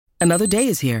Another day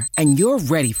is here, and you're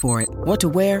ready for it. What to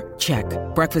wear? Check.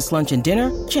 Breakfast, lunch, and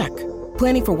dinner? Check.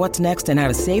 Planning for what's next and how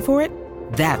to save for it?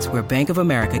 That's where Bank of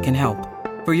America can help.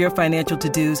 For your financial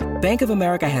to-dos, Bank of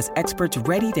America has experts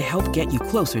ready to help get you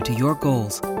closer to your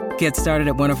goals. Get started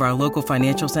at one of our local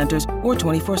financial centers or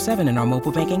 24/7 in our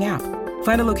mobile banking app.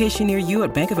 Find a location near you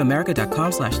at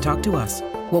bankofamerica.com/talktous.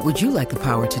 What would you like the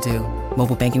power to do?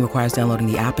 Mobile banking requires downloading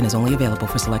the app and is only available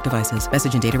for select devices.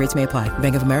 Message and data rates may apply.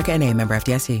 Bank of America N.A., member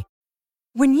FDIC.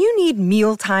 When you need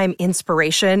mealtime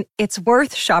inspiration, it's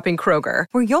worth shopping Kroger,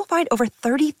 where you'll find over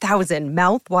 30,000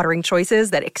 mouth-watering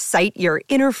choices that excite your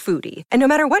inner foodie. And no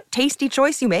matter what tasty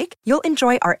choice you make, you'll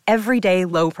enjoy our everyday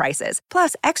low prices,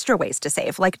 plus extra ways to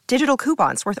save, like digital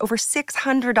coupons worth over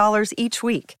 $600 each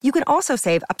week. You can also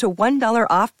save up to $1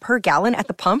 off per gallon at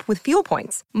the pump with fuel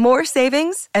points. More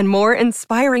savings and more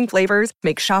inspiring flavors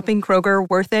make shopping Kroger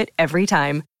worth it every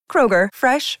time. Kroger,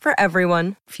 fresh for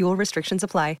everyone. Fuel restrictions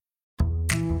apply.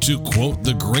 To quote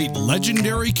the great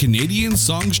legendary Canadian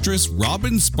songstress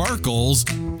Robin Sparkles,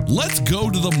 let's go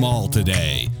to the mall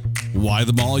today. Why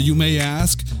the mall, you may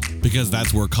ask? Because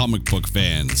that's where comic book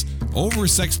fans,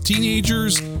 oversexed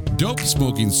teenagers,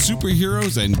 dope-smoking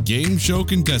superheroes, and game show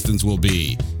contestants will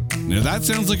be. Now that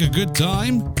sounds like a good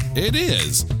time? It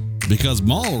is, because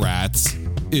Mallrats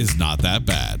is not that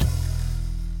bad.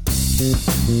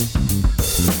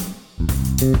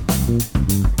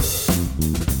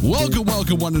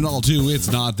 Welcome, one and all, to It's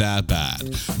Not That Bad,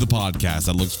 the podcast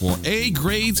that looks for A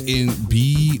grades in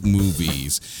B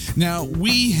movies. Now,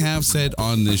 we have said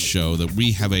on this show that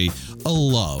we have a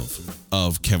love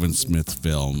of Kevin Smith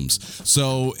films,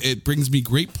 so it brings me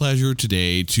great pleasure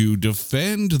today to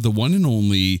defend the one and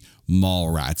only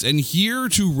Mallrats. And here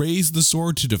to raise the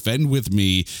sword to defend with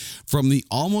me from the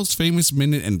Almost Famous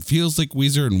Minute and Feels Like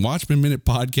Weezer and Watchmen Minute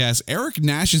podcast, Eric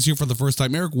Nash is here for the first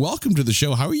time. Eric, welcome to the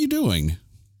show. How are you doing?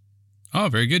 Oh,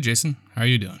 very good, Jason. How are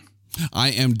you doing?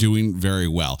 I am doing very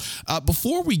well.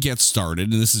 Before we get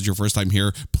started, and this is your first time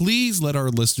here, please let our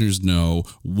listeners know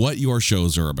what your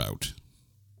shows are about.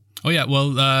 Oh, yeah.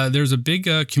 Well, there's a big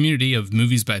community of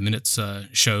Movies by Minutes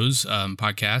shows,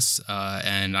 podcasts,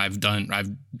 and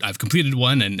I've completed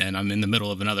one, and I'm in the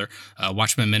middle of another,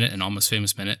 Watchmen Minute and Almost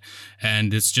Famous Minute,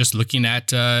 and it's just looking at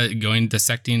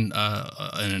dissecting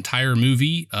an entire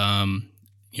movie,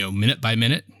 minute by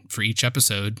minute. For each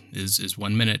episode is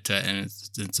 1 minute, and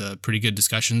it's pretty good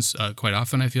discussions quite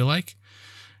often, I feel like,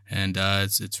 and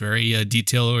it's very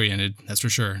detail oriented, that's for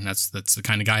sure. And that's the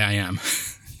kind of guy I am.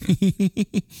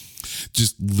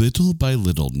 Just little by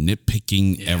little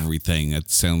nitpicking everything.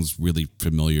 That sounds really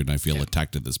familiar, and I feel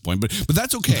attacked at this point, but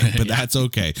that's okay. That's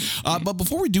okay. But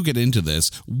before we do get into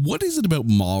this, what is it about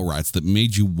Mallrats that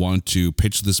made you want to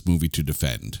pitch this movie to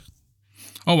defend?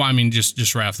 Oh, I mean,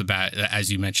 just right off the bat,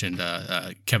 as you mentioned,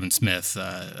 Kevin Smith,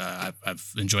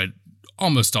 I've enjoyed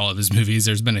almost all of his movies.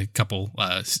 There's been a couple,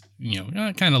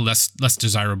 kind of less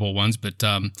desirable ones, but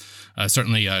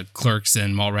certainly Clerks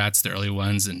and Mallrats, the early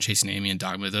ones, and Chasing Amy and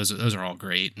Dogma, those are all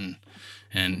great,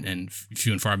 and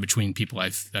few and far between people I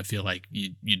feel like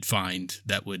you'd find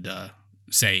that would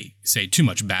say too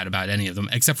much bad about any of them,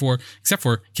 except for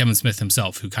Kevin Smith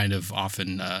himself, who kind of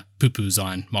often poo-poos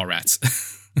on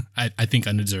Mallrats. I think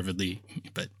undeservedly,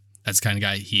 but that's the kind of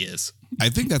guy he is. I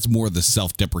think that's more the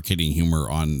self-deprecating humor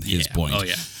on his point. Oh,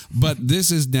 yeah. But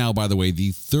this is now, by the way,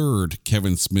 the third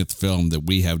Kevin Smith film that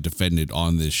we have defended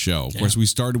on this show. Of course, we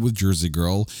started with Jersey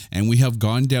Girl, and we have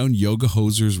gone down Yoga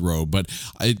Hosers Road, but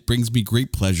it brings me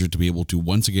great pleasure to be able to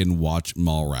once again watch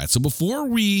Mallrats. So before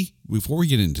we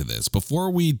get into this,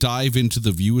 before we dive into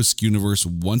the View Askew universe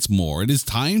once more, it is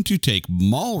time to take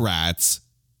Mallrats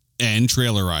and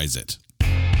trailerize it.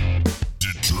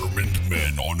 Determined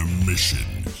men on a mission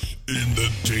in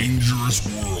the dangerous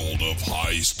world of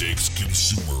high-stakes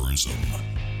consumerism.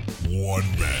 One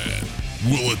man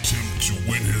will attempt to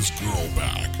win his girl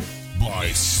back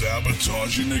by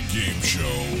sabotaging a game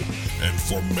show and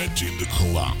fomenting the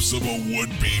collapse of a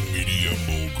would-be media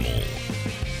mogul.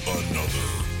 Another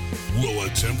will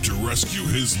attempt to rescue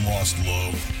his lost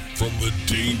love from the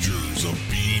dangers of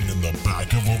being in the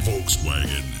back of a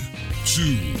Volkswagen.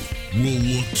 Two will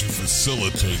look to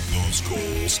facilitate those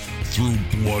goals through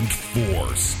blunt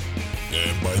force.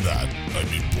 And by that, I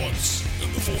mean blunts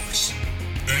and the force.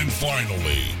 And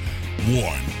finally,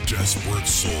 one desperate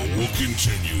soul will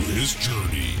continue his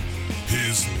journey,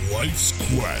 his life's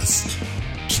quest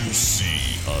to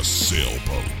see a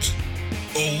sailboat.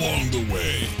 Along the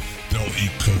way, they'll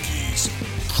eat cookies,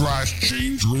 crash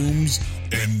change rooms,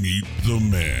 and meet the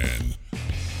man.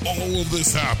 All of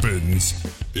this happens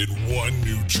in one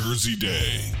New Jersey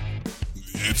day.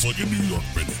 It's like a New York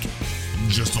minute,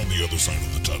 just on the other side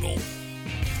of the tunnel.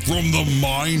 From the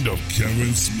mind of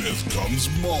Kevin Smith comes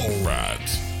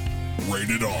Mallrats.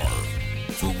 Rated R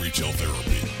for retail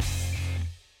therapy.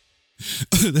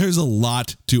 There's a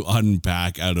lot to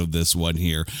unpack out of this one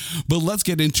here, but let's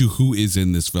get into who is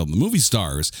in this film. The movie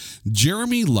stars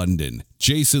Jeremy London,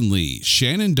 Jason Lee,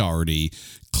 Shannon Doherty,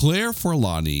 Claire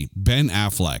Forlani, Ben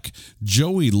Affleck,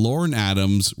 Joey Lauren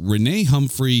Adams, Renee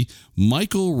Humphrey,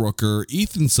 Michael Rooker,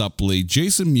 Ethan Suplee,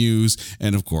 Jason Mewes,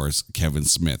 and of course, Kevin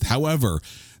Smith. However,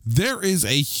 there is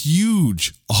a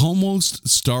huge, almost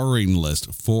starring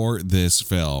list for this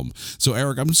film. So,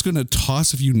 Eric, I'm just going to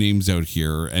toss a few names out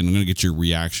here, and I'm going to get your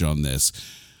reaction on this.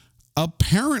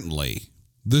 Apparently,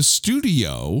 the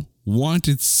studio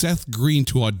wanted Seth Green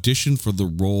to audition for the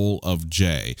role of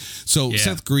Jay. So,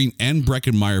 Seth Green and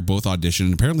Breckin Meyer both auditioned,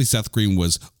 and apparently Seth Green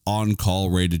was on call,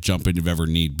 ready to jump in if ever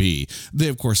need be. They,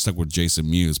 of course, stuck with Jason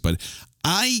Mewes, but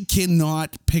I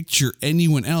cannot picture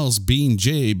anyone else being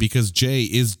Jay because Jay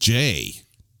is Jay.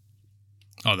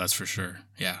 Oh, that's for sure.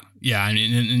 Yeah. Yeah. I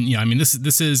mean,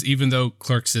 this is, even though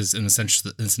Clerks is in a sense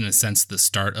the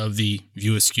start of the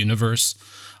View Askew universe,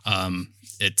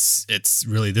 it's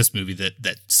really this movie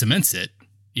that cements it.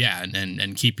 Yeah.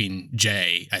 And keeping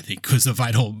Jay, I think, was a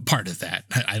vital part of that.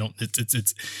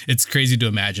 It's crazy to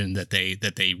imagine that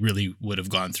they really would have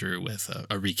gone through with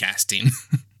a recasting.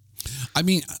 I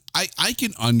mean, I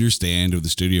can understand if the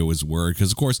studio was worried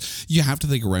because, of course, you have to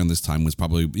think around this time was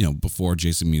probably, before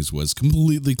Jason Mewes was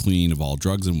completely clean of all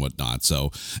drugs and whatnot.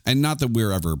 So, and not that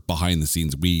we're ever behind the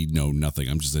scenes. We know nothing.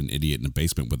 I'm just an idiot in a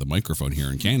basement with a microphone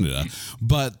here in Canada.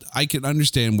 But I can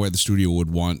understand why the studio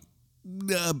would want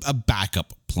a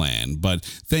backup plan. But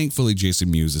thankfully,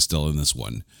 Jason Mewes is still in this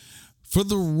one. For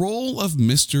the role of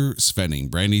Mr.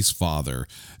 Svenning, Brandy's father,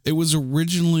 it was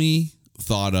originally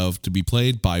thought of to be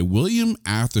played by William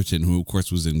Atherton, who of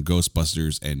course was in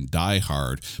Ghostbusters and Die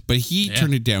Hard, but he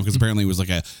turned it down because apparently it was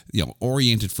like a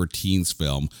oriented for teens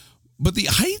film. But the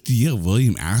idea of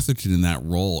William Atherton in that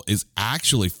role is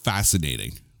actually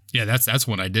fascinating. Yeah, that's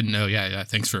one I didn't know. Yeah.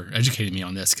 Thanks for educating me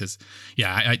on this, because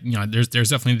there's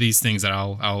definitely these things that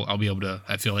I'll be able to,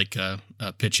 I feel like,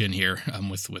 pitch in here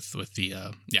with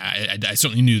the I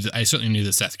certainly knew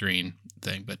the Seth Green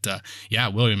thing, but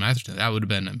William Atherton, that would have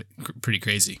been pretty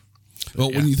crazy.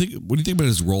 Well, when you think about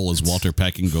his role as Walter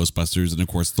Peck in Ghostbusters, and of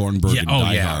course Thornburg in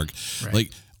Die Hard, right.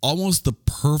 Like almost the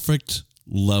perfect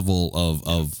level of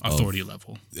authority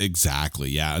level. Exactly,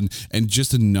 yeah, and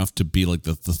just enough to be like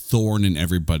the thorn in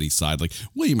everybody's side. Like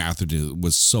William Atherton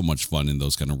was so much fun in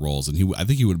those kind of roles, and I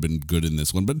think he would have been good in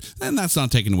this one. But then that's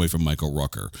not taken away from Michael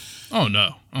Rooker. Oh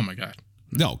no! Oh my God!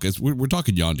 No, because we're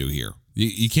talking Yondu here.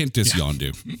 You can't diss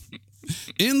Yondu.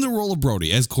 In the role of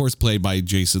Brody, as course played by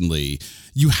Jason Lee,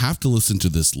 you have to listen to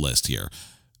this list here.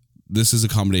 This is a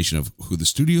combination of who the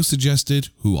studio suggested,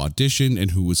 who auditioned,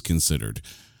 and who was considered.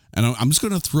 And I'm just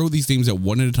going to throw these names out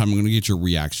one at a time. I'm going to get your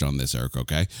reaction on this, Eric,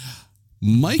 okay?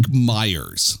 Mike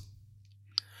Myers.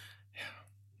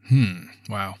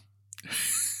 Wow.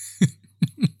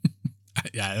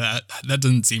 Yeah, that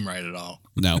doesn't seem right at all.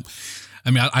 No. I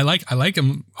mean, I like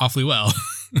him awfully well.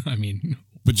 I mean,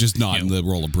 but just not in the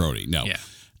role of Brody. No. Yeah.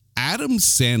 Adam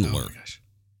Sandler. Oh my gosh.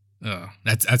 Oh,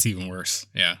 that's even worse.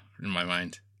 Yeah, in my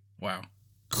mind. Wow.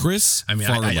 Chris. I mean,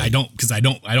 Farley. I don't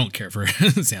care for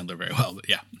Sandler very well, but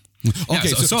yeah. Okay,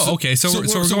 so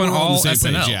we're going all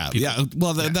SNL. Page, yeah.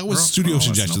 Well, that was studio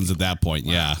suggestions at that point.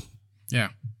 Yeah. Yeah.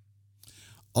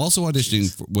 Also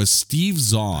auditioning was Steve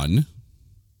Zahn.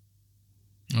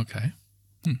 Okay.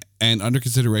 And under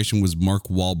consideration was Mark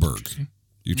Wahlberg.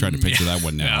 You're trying to picture that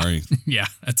one now, right? Yeah,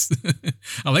 that's.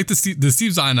 I like the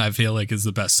Steve Zahn. I feel like is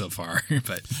the best so far,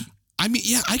 but I mean,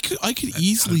 yeah, I could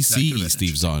easily see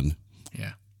Steve Zahn.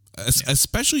 Yeah.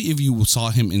 Especially if you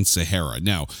saw him in Sahara.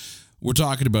 Now, we're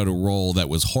talking about a role that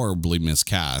was horribly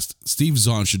miscast. Steve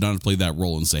Zahn should not have played that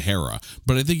role in Sahara.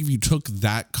 But I think if you took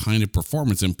that kind of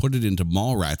performance and put it into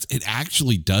Mallrats, it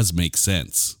actually does make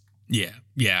sense. Yeah.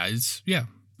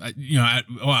 I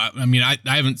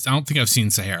don't think I've seen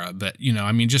Sahara, but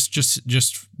I mean, just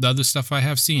the other stuff I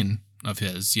have seen of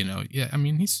his, yeah, I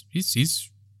mean, he's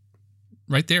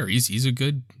right there. He's a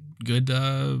good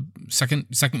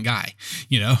second guy,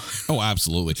 Oh,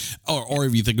 absolutely. Or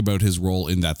if you think about his role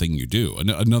in That Thing You Do,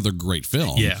 another great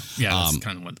film. Yeah. That's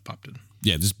kind of what popped in.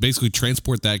 Yeah, just basically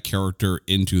transport that character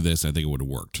into this. I think it would have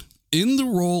worked. In the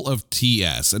role of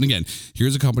T.S., and again,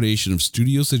 here's a combination of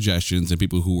studio suggestions and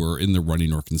people who were in the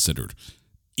running or considered.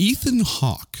 Ethan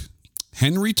Hawke,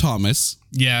 Henry Thomas.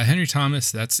 Yeah, Henry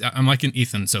Thomas. I'm liking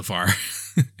Ethan so far.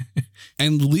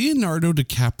 And Leonardo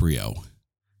DiCaprio.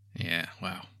 Yeah,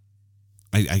 wow.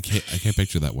 I can't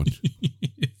picture that one.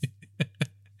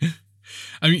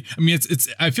 I mean, it's.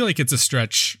 I feel like it's a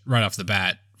stretch right off the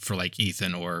bat for like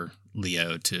Ethan or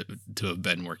Leo to have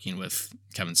been working with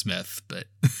Kevin Smith, but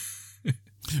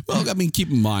well, I mean, keep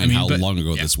in mind how long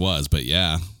ago this was, but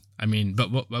yeah. I mean, but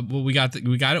we got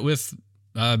it with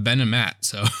Ben and Matt,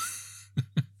 so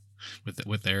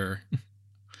with their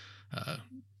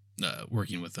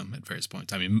working with them at various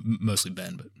points. I mean, mostly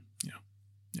Ben, but yeah.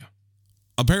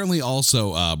 Apparently,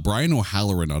 also Brian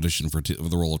O'Halloran auditioned for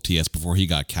the role of T.S. before he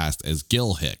got cast as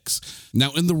Gil Hicks.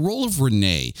 Now, in the role of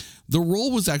Renee, the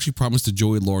role was actually promised to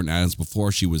Joey Lauren Adams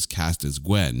before she was cast as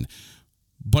Gwen.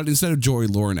 But instead of Joey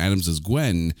Lauren Adams as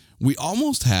Gwen, we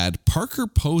almost had Parker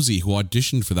Posey who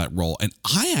auditioned for that role, and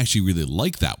I actually really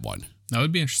like that one. That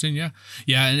would be interesting, yeah,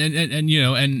 and you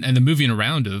know, and the moving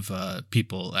around of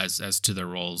people as to their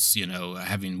roles, you know,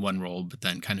 having one role but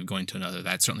then kind of going to another.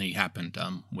 That certainly happened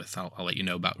with I'll let you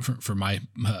know about for my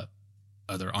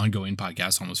other ongoing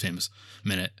podcast, Almost Famous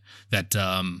Minute, that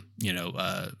you know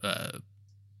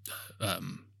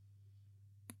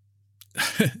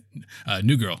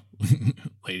new girl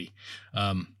lady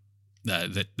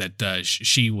that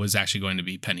she was actually going to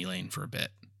be Penny Lane for a bit.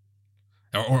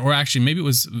 Or actually, maybe it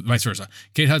was vice versa.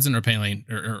 Kate Hudson or Penny Lane,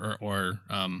 or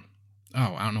I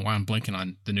don't know why I'm blanking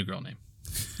on the new girl name.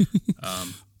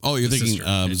 You're thinking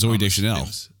Zooey Deschanel.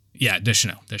 Yeah,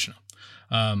 Deschanel.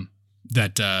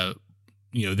 That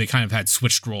you know, they kind of had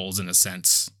switched roles in a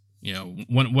sense. You know,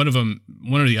 one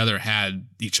or the other had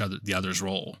the other's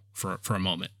role for a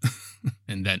moment,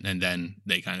 and then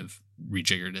they kind of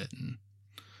rejiggered it and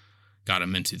got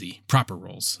them into the proper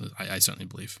roles. I certainly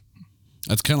believe.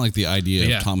 That's kind of like the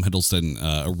idea of Tom Hiddleston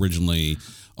originally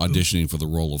auditioning for the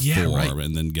role of Thor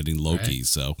and then getting Loki. Right.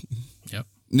 So, yep.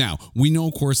 Now, we know,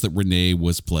 of course, that Renee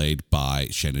was played by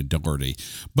Shannon Doherty,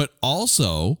 but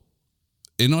also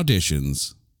in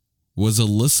auditions was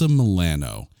Alyssa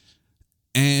Milano.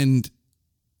 And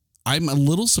I'm a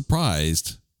little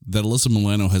surprised that Alyssa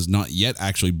Milano has not yet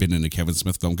actually been in a Kevin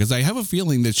Smith film, because I have a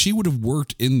feeling that she would have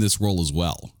worked in this role as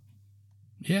well.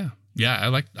 Yeah. I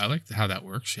like how that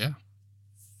works. Yeah.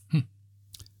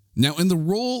 Now, in the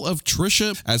role of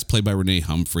Trisha, as played by Renee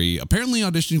Humphrey, apparently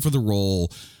auditioning for the role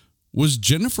was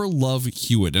Jennifer Love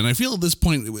Hewitt. And I feel at this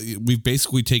point, we've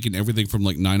basically taken everything from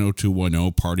like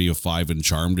 90210, Party of Five, and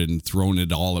Charmed and thrown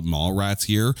it all at Mallrats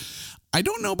here. I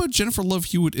don't know about Jennifer Love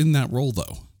Hewitt in that role,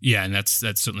 though. Yeah, and that's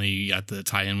certainly got the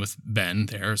tie-in with Ben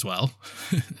there as well.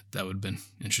 That would have been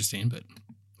interesting, but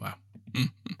wow.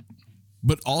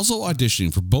 But also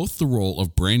auditioning for both the role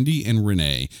of Brandy and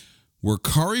Renee were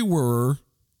Kari Wuhrer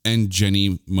and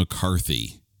Jenny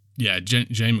McCarthy. Yeah,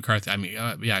 Jenny McCarthy. I mean,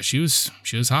 yeah, she was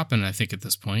hopping, I think, at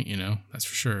this point, you know, that's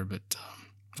for sure. But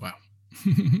wow.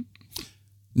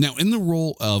 Now, in the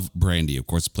role of Brandy, of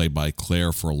course, played by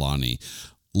Claire Forlani,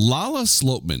 Lala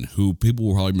Sloatman, who people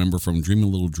will probably remember from Dream a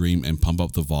Little Dream and Pump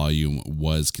Up the Volume,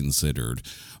 was considered,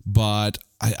 but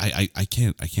I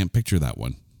can't picture that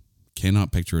one.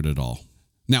 Cannot picture it at all.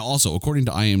 Now, also, according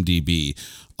to IMDb,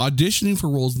 auditioning for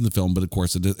roles in the film, but of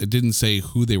course it didn't say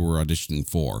who they were auditioning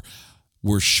for,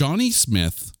 were Shawnee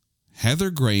Smith, Heather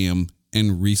Graham,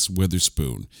 and Reese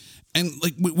Witherspoon. And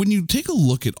like when you take a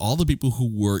look at all the people who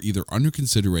were either under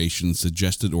consideration,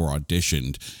 suggested, or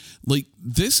auditioned, like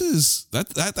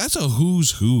that's a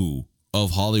who's who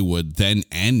of Hollywood then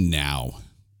and now.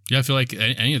 Yeah, I feel like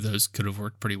any of those could have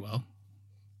worked pretty well.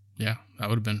 Yeah, that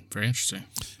would have been very interesting.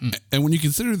 And when you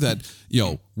consider that, you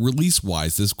know,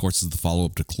 release-wise, this, of course, is the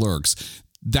follow-up to Clerks,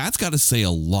 that's got to say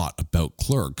a lot about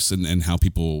Clerks and how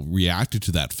people reacted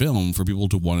to that film for people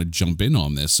to want to jump in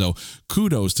on this. So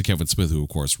kudos to Kevin Smith, who, of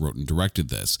course, wrote and directed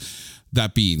this.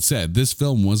 That being said, this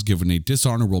film was given a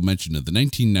dishonorable mention at the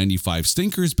 1995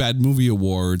 Stinkers Bad Movie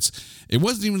Awards. It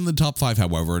wasn't even in the top 5,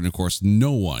 however, and, of course,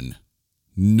 no one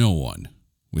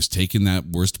was taking that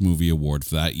worst movie award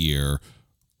for that year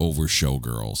over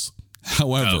Showgirls.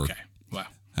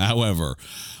 However,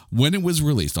 when it was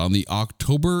released on the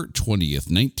October 20th,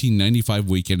 1995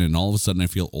 weekend, and all of a sudden I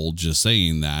feel old just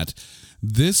saying that,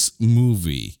 this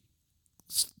movie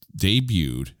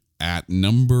debuted at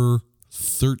number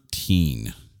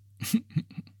 13.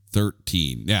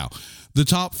 13. Now, the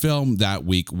top film that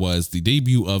week was the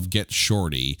debut of Get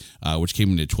Shorty, which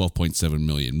came in at $12.7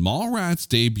 million. Mallrats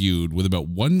debuted with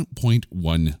about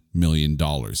 $1.1 million.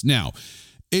 Now,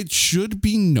 it should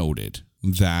be noted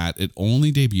that it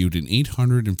only debuted in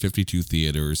 852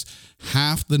 theaters,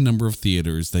 half the number of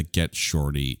theaters that Get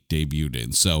Shorty debuted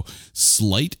in. So,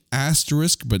 slight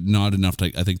asterisk, but not enough,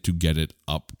 I think, to get it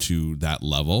up to that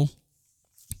level.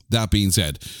 That being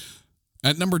said,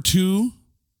 at number 2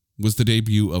 was the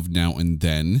debut of Now and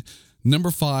Then.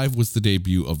 Number 5 was the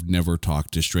debut of Never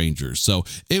Talk to Strangers. So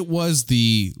it was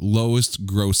the lowest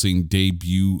grossing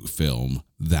debut film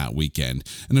that weekend.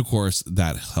 And of course,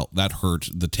 that hurt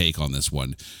the take on this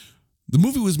one. The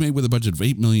movie was made with a budget of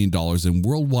 $8 million and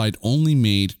worldwide only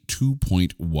made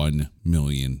 $2.1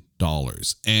 million.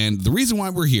 And the reason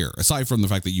why we're here, aside from the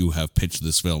fact that you have pitched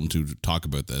this film to talk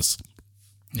about this,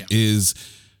 is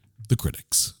the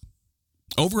critics.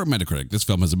 Over at Metacritic, this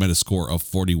film has a Metascore of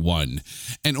 41.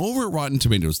 And over at Rotten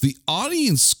Tomatoes, the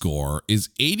audience score is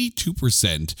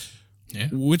 82%,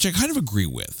 which I kind of agree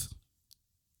with.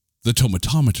 The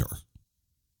tomatometer,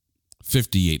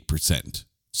 58%.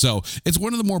 So it's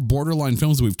one of the more borderline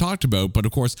films that we've talked about. But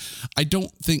of course, I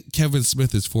don't think Kevin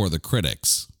Smith is for the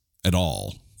critics at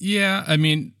all. Yeah, I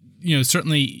mean,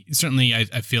 certainly,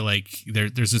 I feel like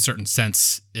there's a certain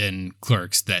sense in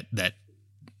Clerks that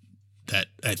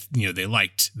they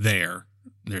liked there.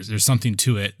 There's something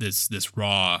to it. This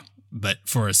raw, but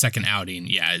for a second outing,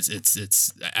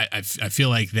 I feel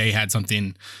like they had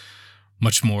something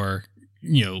much more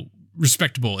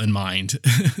respectable in mind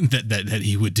that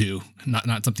he would do,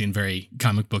 not something very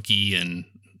comic booky and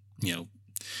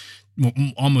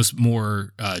almost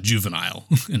more juvenile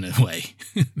in a way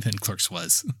than Clerks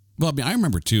was. Well, I mean, I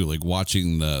remember too, like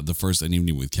watching the first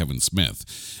evening with Kevin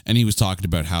Smith, and he was talking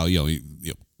about how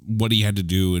what he had to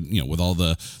do, and with all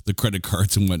the credit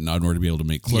cards and whatnot in order to be able to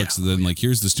make Clerks. And then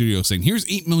here's the studio saying, "Here's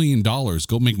 $8 million,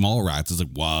 go make Mallrats." It's like,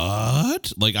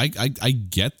 what? Like I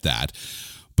get that,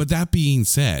 but that being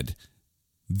said,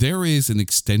 there is an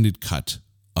extended cut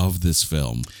of this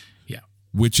film,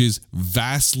 which is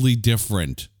vastly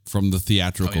different from the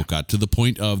theatrical cut, to the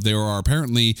point of there are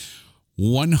apparently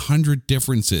 100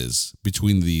 differences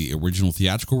between the original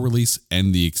theatrical release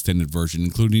and the extended version,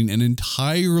 including an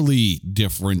entirely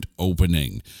different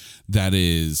opening.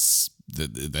 That's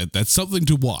something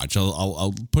to watch.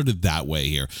 I'll put it that way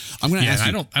here. I'm going to ask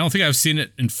you. I don't think I've seen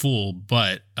it in full,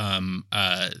 but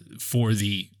for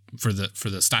the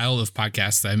style of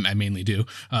podcasts that I mainly do,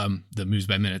 the Moves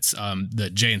by Minutes, the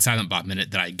Jay and Silent Bob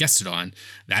Minute that I guested on,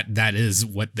 that is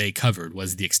what they covered,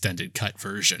 was the extended cut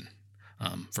version.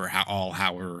 For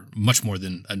hour, much more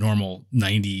than a normal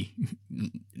 90,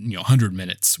 100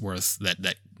 minutes worth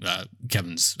that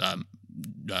Kevin's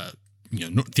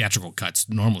theatrical cuts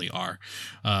normally are.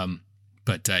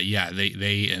 But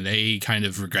they kind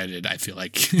of regretted, I feel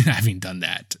like, having done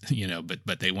that,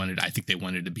 but I think they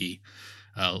wanted to be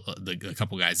the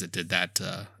couple guys that did that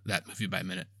movie by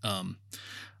minute of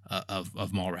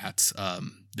Mallrats.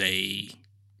 They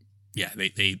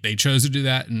chose to do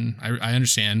that, and I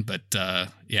understand, but I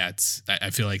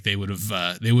feel like they would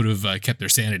have kept their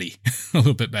sanity a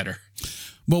little bit better.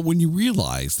 Well, when you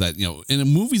realize that in a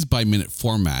movies by minute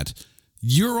format,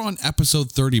 you're on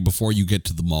episode 30 before you get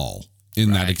to the mall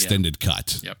in that extended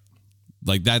cut. Yep.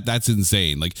 Like that's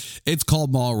insane. Like, it's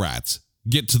called Mallrats.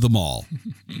 Get to the mall.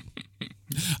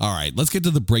 All right, let's get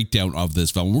to the breakdown of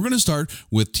this film. We're going to start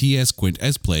with T.S. Quint,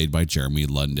 as played by Jeremy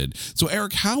London. So,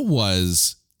 Eric, how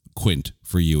was Quint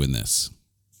for you in this?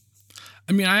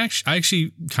 I mean, I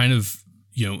actually kind of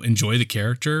enjoy the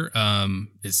character.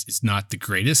 It's not the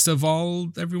greatest of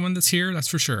everyone that's here, that's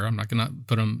for sure. I'm not gonna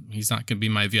put him. He's not gonna be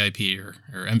my VIP or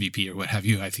MVP or what have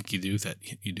you. I think you do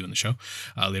in the show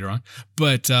later on.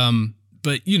 But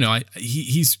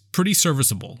he's pretty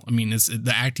serviceable. I mean,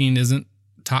 the acting isn't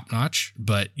top notch,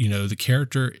 but the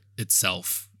character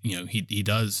itself,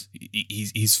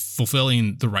 he's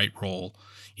fulfilling the right role.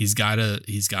 He's got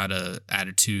a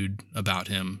attitude about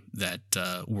him that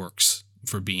works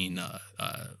for being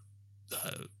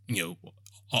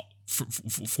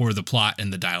for the plot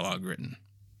and the dialogue written.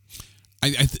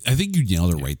 I think you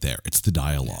nailed it right there. It's the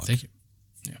dialogue. Yeah, thank you.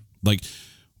 Yeah. Like,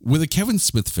 with a Kevin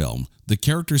Smith film, the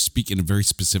characters speak in a very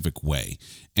specific way,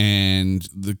 and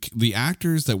the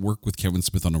actors that work with Kevin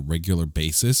Smith on a regular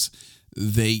basis,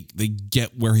 they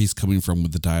get where he's coming from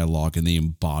with the dialogue, and they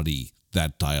embody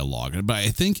that dialogue. But I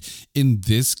think in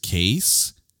this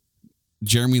case,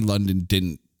 Jeremy London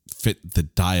didn't fit the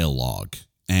dialogue.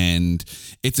 And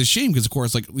it's a shame because, of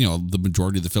course, the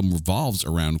majority of the film revolves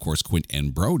around, of course, Quint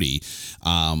and Brody.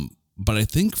 But I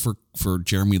think for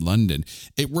Jeremy London,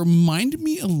 it reminded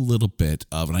me a little bit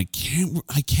of, and I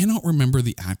cannot remember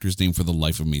the actor's name for the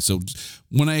life of me. So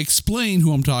when I explain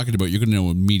who I'm talking about, you're going to know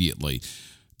immediately.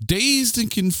 Dazed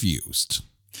and Confused.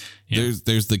 Yeah.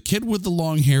 There's the kid with the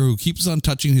long hair who keeps on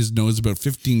touching his nose about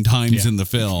 15 times in the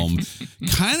film.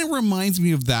 Kind of reminds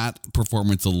me of that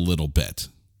performance a little bit.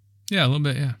 Yeah, a little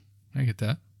bit. Yeah, I get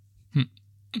that.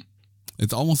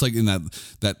 It's almost like in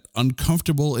that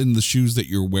uncomfortable in the shoes that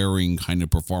you're wearing kind of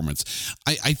performance.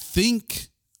 I think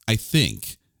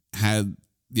had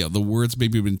the words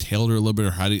maybe been tailored a little bit,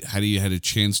 or how do you had a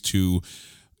chance to,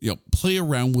 play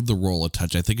around with the role a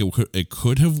touch, I think it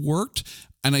could have worked.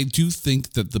 And I do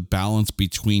think that the balance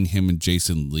between him and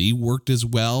Jason Lee worked as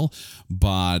well,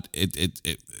 but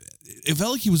it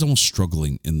felt like he was almost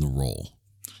struggling in the role.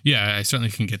 Yeah, I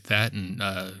certainly can get that, and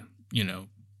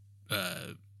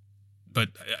but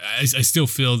I still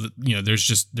feel that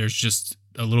there's just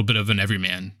a little bit of an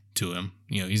everyman to him.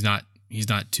 He's not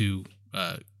too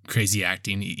crazy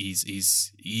acting.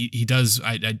 He does.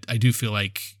 I do feel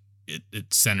like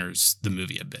it centers the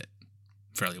movie a bit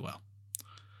fairly well.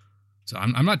 So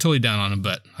I'm not totally down on him,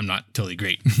 but I'm not totally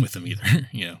great with him either.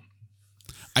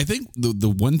 I think the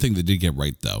one thing they did get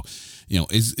right, though,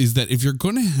 is that if you're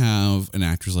going to have an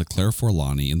actress like Claire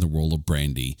Forlani in the role of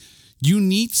Brandy, you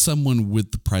need someone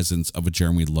with the presence of a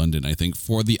Jeremy London, I think,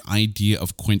 for the idea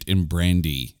of Quint and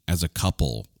Brandy as a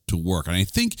couple to work. And I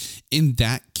think in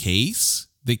that case,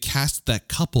 they cast that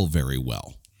couple very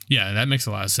well. Yeah, that makes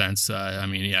a lot of sense.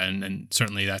 And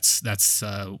certainly that's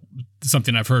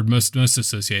something I've heard most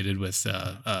associated with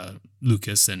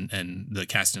Lucas and the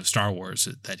casting of Star Wars,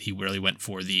 that he really went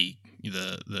for the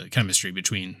chemistry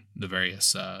between the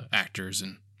various actors,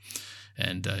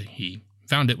 and he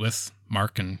found it with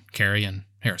Mark and Carrie and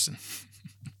Harrison.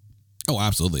 Oh,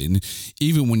 absolutely. And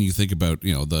even when you think about,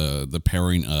 the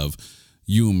pairing of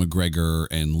Ewan McGregor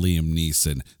and Liam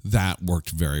Neeson, that worked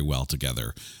very well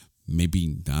together.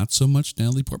 Maybe not so much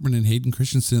Natalie Portman and Hayden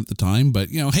Christensen at the time, but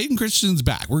Hayden Christensen's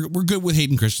back. We're good with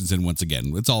Hayden Christensen once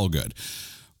again. It's all good.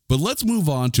 But let's move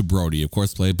on to Brody, of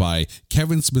course, played by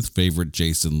Kevin Smith's favorite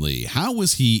Jason Lee. How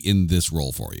was he in this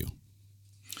role for you?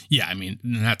 Yeah, I mean,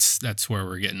 that's where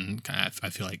we're getting kind of, I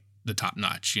feel like, the top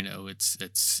notch. It's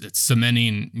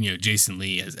cementing Jason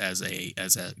Lee as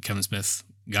a Kevin Smith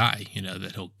guy,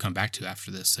 that he'll come back to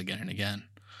after this again and again.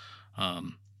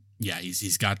 Yeah,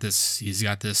 he's got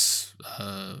this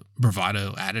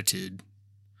bravado attitude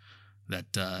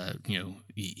that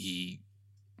he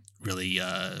really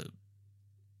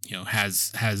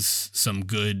has some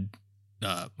good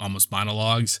almost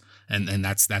monologues, and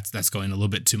that's going a little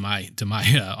bit to my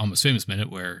Almost Famous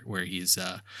minute where he's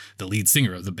the lead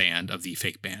singer of the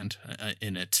fake band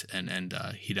in it, and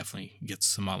he definitely gets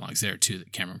some monologues there too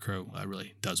that Cameron Crowe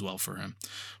really does well for him.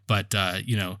 But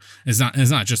it's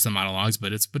not just the monologues,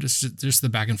 but it's just the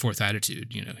back and forth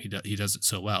attitude. He does it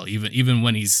so well, even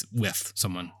when he's with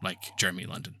someone like Jeremy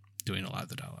London doing a lot of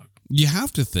the dialogue. You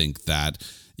have to think that,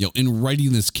 in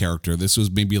writing this character, this was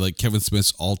maybe like Kevin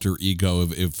Smith's alter ego,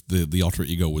 if the alter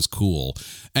ego was cool.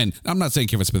 And I'm not saying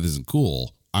Kevin Smith isn't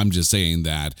cool. I'm just saying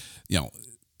that,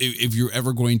 if you're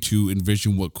ever going to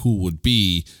envision what cool would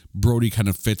be, Brody kind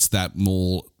of fits that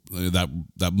mold.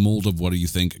 That mold of what do you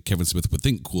think Kevin Smith would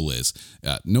think cool is.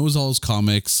 Knows all his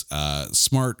comics,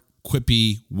 smart,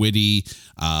 quippy, witty,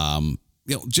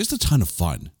 just a ton of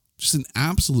fun. Just an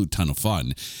absolute ton of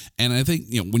fun. And I think,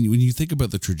 when you think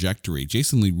about the trajectory,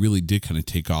 Jason Lee really did kind of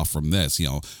take off from this.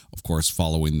 Of course,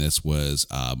 following this was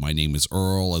My Name is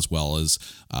Earl, as well as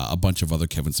a bunch of other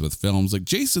Kevin Smith films. Like,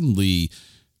 Jason Lee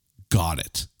got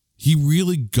it. He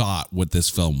really got what this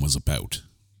film was about.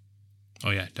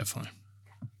 Oh, yeah, definitely.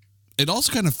 It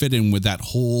also kind of fit in with that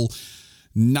whole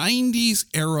 90s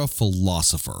era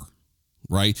philosopher,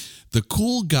 right? The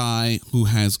cool guy who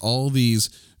has all these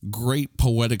great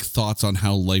poetic thoughts on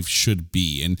how life should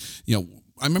be. And,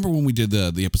 I remember when we did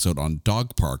the episode on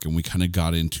Dog Park, and we kind of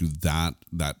got into that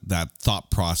thought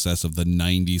process of the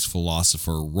 90s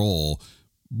philosopher role.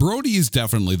 Brody is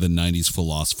definitely the 90s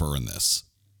philosopher in this.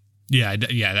 Yeah,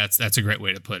 that's a great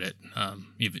way to put it.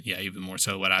 Even more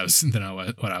so what I was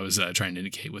trying to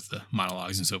indicate with the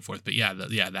monologues and so forth. But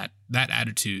that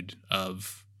attitude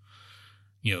of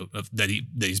that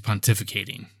he's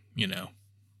pontificating,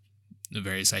 the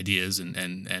various ideas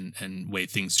and way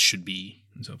things should be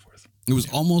and so forth. It was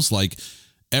almost like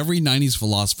every 90s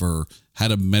philosopher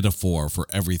had a metaphor for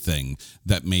everything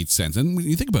that made sense. And when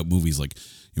you think about movies like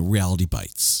Reality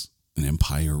Bites and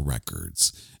Empire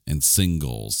Records and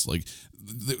Singles, like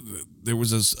there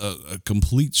was a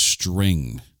complete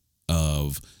string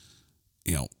of,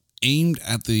 aimed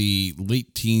at the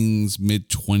late teens, mid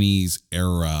 20s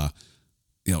era,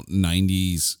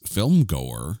 90s film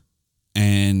goer.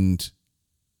 And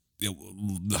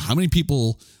how many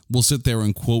people will sit there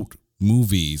and quote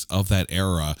movies of that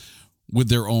era with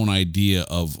their own idea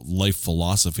of life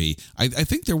philosophy? I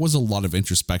think there was a lot of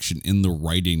introspection in the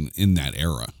writing in that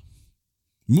era.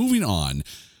 Moving on,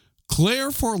 Claire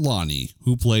Forlani,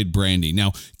 who played Brandy.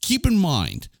 Now, keep in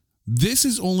mind, this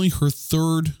is only her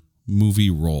third movie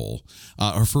role.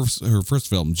 Her first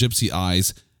film, Gypsy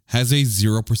Eyes, has a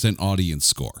 0% audience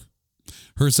score.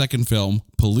 her second film,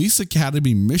 Police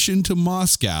Academy Mission to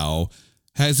Moscow,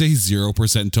 has a 0%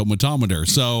 tomatometer.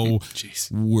 So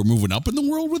we're moving up in the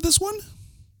world with this one?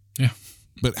 Yeah.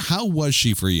 But how was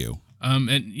she for you?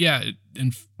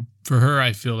 And for her,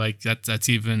 I feel like that's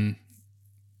even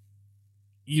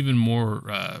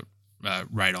more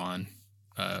right on.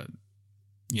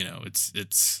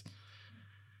 It's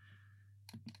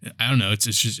I don't know. It's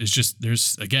just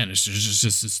there's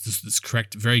just this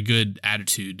correct, very good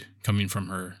attitude coming from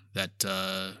her that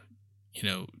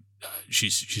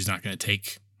she's not going to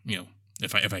take,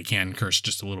 if I can curse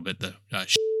just a little bit, the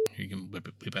you can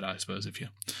bleep it out, I suppose,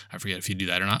 I forget if you do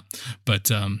that or not. But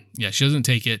she doesn't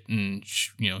take it, and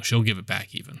she'll give it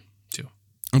back even too.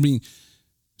 I mean,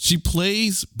 she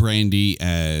plays Brandy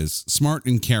as smart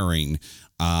and caring,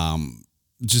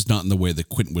 just not in the way that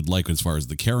Quentin would like as far as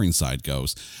the caring side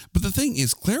goes. But the thing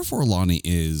is, Claire Forlani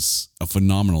is a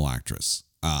phenomenal actress.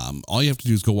 All you have to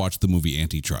do is go watch the movie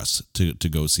Antitrust to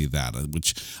go see that,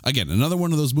 which, again, another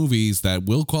one of those movies that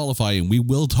will qualify and we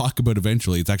will talk about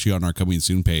eventually. It's actually on our coming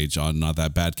soon page on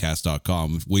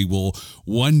notthatbadcast.com. We will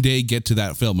one day get to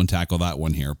that film and tackle that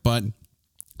one here. But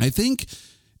I think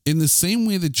in the same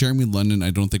way that Jeremy London,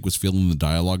 I don't think, was feeling the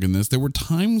dialogue in this, there were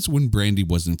times when Brandy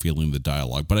wasn't feeling the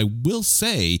dialogue. But I will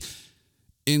say,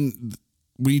 when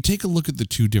you take a look at the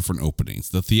two different openings,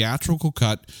 the theatrical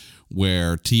cut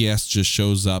where TS just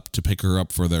shows up to pick her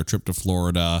up for their trip to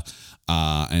Florida,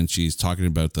 and she's talking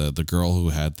about the girl who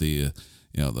had the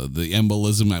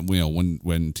embolism,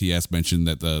 when TS mentioned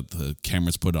that the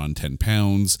cameras put on 10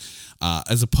 pounds,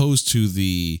 as opposed to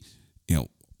the,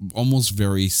 almost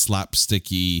very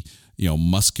slapsticky,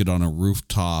 musket on a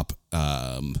rooftop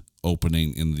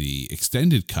opening in the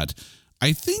extended cut.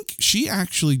 I think she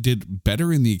actually did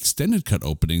better in the extended cut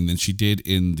opening than she did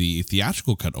in the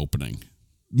theatrical cut opening.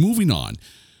 Moving on,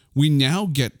 we now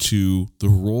get to the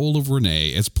role of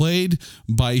Renee as played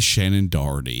by Shannon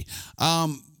Doherty.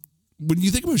 When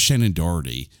you think about Shannon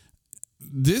Doherty,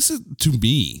 this is, to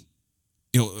me,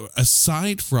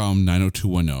 aside from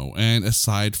 90210 and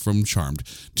aside from Charmed,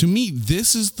 to me,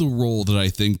 this is the role that I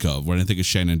think of when I think of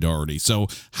Shannon Doherty. So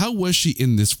how was she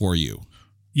in this for you?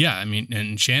 Yeah, I mean,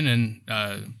 and Shannon,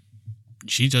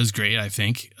 she does great, I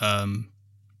think. And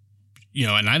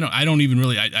I don't even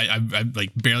really, I've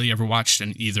like barely ever watched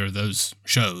either of those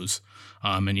shows.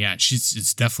 And yeah,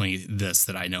 it's definitely this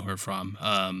that I know her from.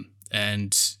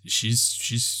 And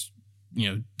she's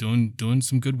doing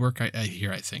some good work I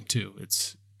hear, I think too.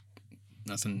 It's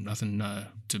nothing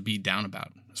to be down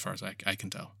about as far as I can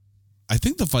tell. I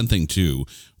think the fun thing too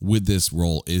with this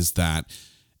role is that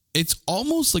it's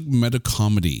almost like meta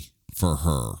comedy for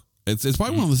her. It's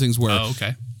probably one of those things where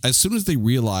as soon as they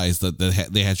realized that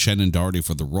they had Shannon Doherty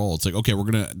for the role, it's like, okay, we're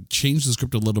going to change the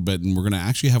script a little bit and we're going to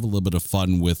actually have a little bit of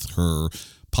fun with her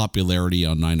popularity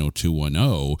on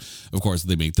 90210. Of course,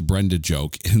 they make the Brenda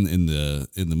joke in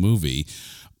the movie.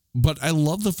 But I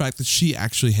love the fact that she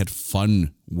actually had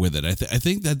fun with it. I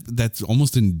think that's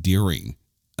almost endearing,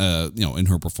 in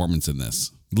her performance in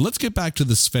this. Let's get back to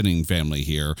the Svenning family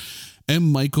here.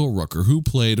 And Michael Rooker, who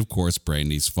played, of course,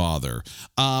 Brandy's father.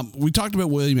 We talked about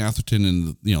William Atherton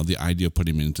and, the idea of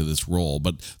putting him into this role.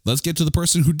 But let's get to the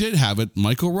person who did have it,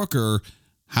 Michael Rooker.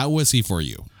 How was he for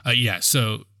you?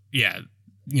 That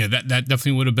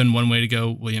definitely would have been one way to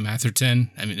go, William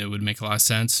Atherton. I mean, it would make a lot of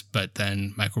sense. But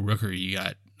then Michael Rooker, you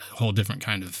got a whole different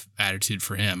kind of attitude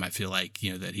for him. I feel like,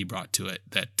 that he brought to it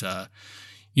that,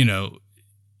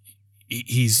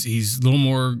 he's a little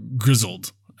more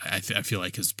grizzled. I feel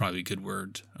like is probably a good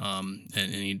word. And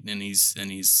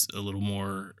he's a little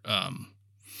more,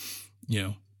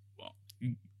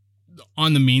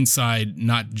 on the mean side,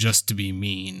 not just to be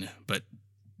mean, but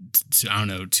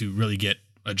to really get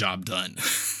a job done.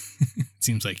 It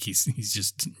seems like he's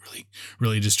just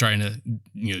really just trying to,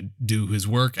 do his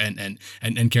work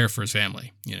and care for his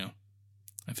family.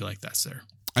 I feel like that's there.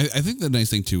 I think the nice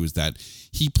thing too is that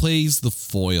he plays the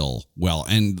foil well,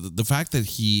 and the fact that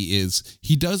he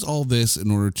does all this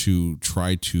in order to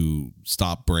try to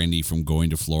stop Brandy from going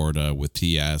to Florida with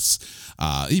TS.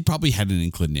 He probably had an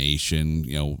inclination,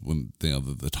 when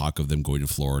the talk of them going to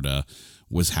Florida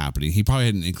was happening. He probably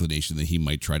had an inclination that he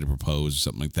might try to propose or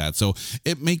something like that. So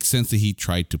it makes sense that he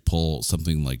tried to pull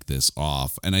something like this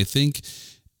off. And I think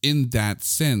in that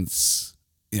sense,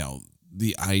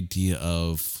 the idea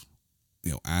of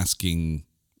asking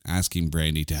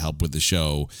Brandy to help with the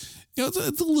show,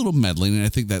 it's a little meddling, and I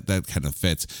think that kind of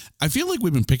fits. I feel like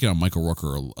we've been picking on Michael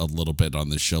Rooker a little bit on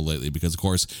this show lately because, of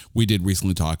course, we did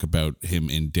recently talk about him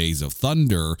in Days of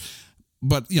Thunder,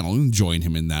 but, enjoying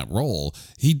him in that role.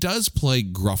 He does play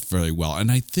gruff very well,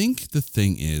 and I think the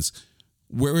thing is,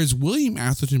 Whereas William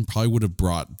Atherton probably would have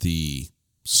brought the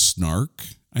snark,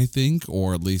 I think,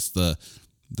 or at least the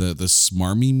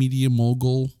smarmy media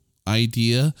mogul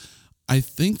idea. I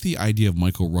think the idea of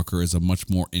Michael Rooker as a much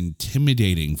more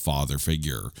intimidating father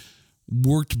figure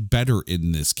worked better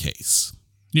in this case.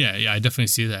 Yeah, I definitely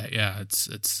see that. Yeah,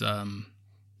 it's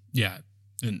yeah.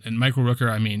 And Michael Rooker,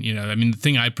 the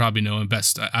thing I probably know him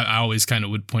best, I always kind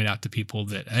of would point out to people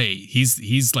that, hey,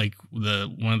 he's like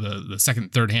one of the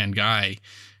second, third hand guy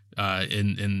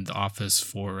in the office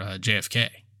for JFK.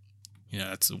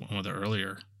 That's one of the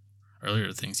earlier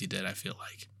things he did, I feel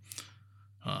like.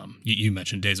 You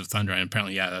mentioned Days of Thunder, and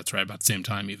apparently, yeah, that's right about the same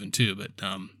time even too. But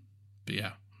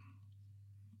yeah,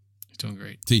 he's doing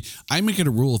great. See, I make it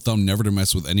a rule of thumb never to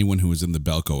mess with anyone who was in the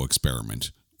Belko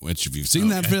Experiment. Which, if you've seen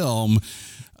that film,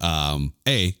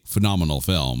 A, phenomenal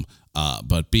film,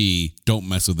 but B, don't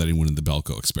mess with anyone in the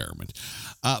Belko Experiment.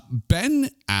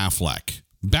 Ben Affleck,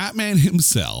 Batman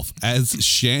himself, as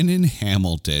Shannon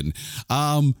Hamilton.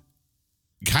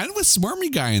 Kind of a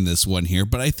smarmy guy in this one here,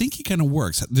 but I think he kind of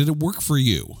works. Did it work for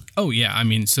you? Oh, yeah.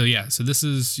 So this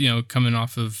is, coming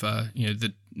off of,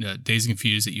 the Dazed and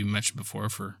Confused that you mentioned before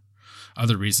for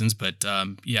other reasons. But,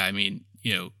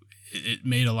 it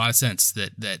made a lot of sense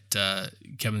that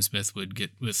Kevin Smith would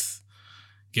get with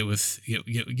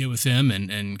him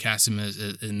and cast him as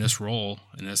in this role,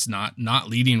 and it's not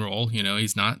leading role.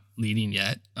 He's not leading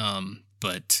yet,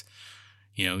 but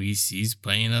he's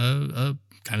playing a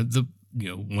kind of the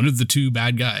one of the two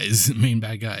bad guys, main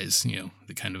bad guys.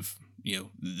 The kind of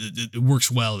it works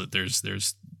well that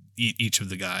there's each of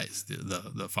the guys,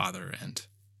 the father and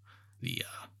the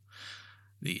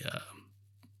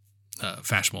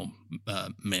fashionable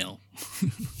male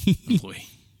employee.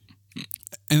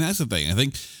 And that's the thing. I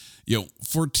think,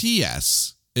 for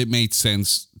TS, it made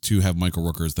sense to have Michael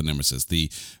Rooker as the nemesis,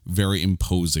 the very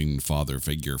imposing father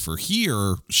figure. For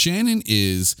here, Shannon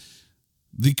is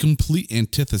the complete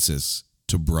antithesis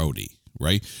to Brody,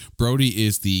 right? Brody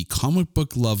is the comic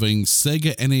book loving,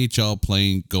 Sega NHL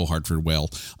playing Go Hartford Whale.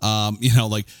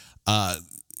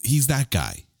 He's that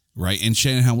guy, right? And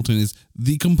Shannon Hamilton is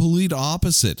the complete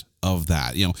opposite of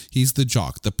that. He's the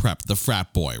jock, the prep, the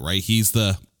frat boy, right? He's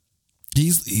the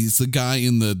guy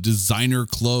in the designer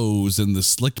clothes and the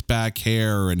slicked back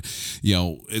hair, and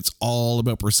it's all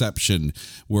about perception.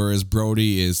 Whereas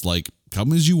Brody is like,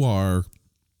 come as you are,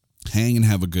 hang and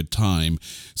have a good time.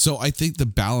 So I think the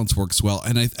balance works well,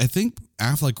 and I think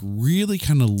Affleck really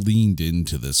kind of leaned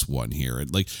into this one here. It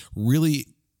really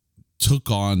took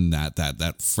on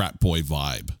that frat boy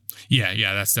vibe. Yeah,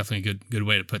 that's definitely a good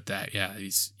way to put that. Yeah,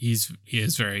 he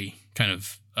is very kind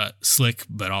of slick,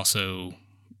 but also,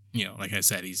 like I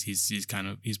said, he's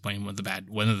playing one of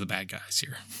the bad guys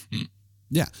here.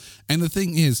 Yeah, and the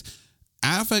thing is,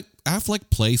 Affleck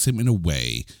plays him in a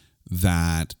way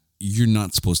that you're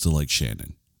not supposed to like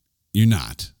Shannon. You're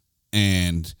not,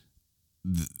 and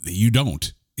you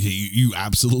don't. You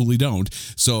absolutely don't.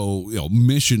 So,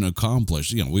 mission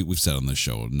accomplished. We've said on this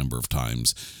show a number of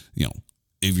times,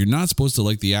 if you're not supposed to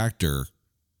like the actor,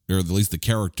 or at least the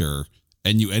character,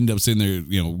 and you end up sitting there,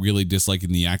 really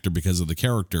disliking the actor because of the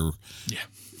character, yeah,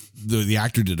 the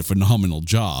actor did a phenomenal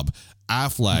job.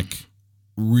 Affleck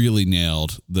really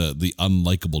nailed the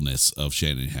unlikableness of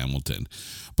Shannon Hamilton.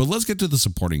 But let's get to the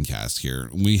supporting cast here.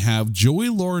 We have Joey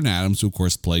Lauren Adams, who of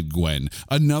course played Gwen,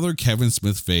 another Kevin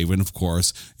Smith fave, and of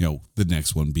course, the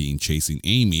next one being Chasing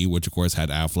Amy, which of course had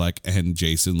Affleck and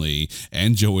Jason Lee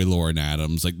and Joey Lauren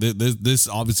Adams. Like this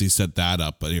obviously set that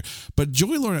up, but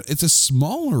Joey Lauren, it's a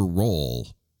smaller role.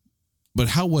 But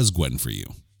how was Gwen for you?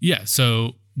 Yeah,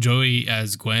 so Joey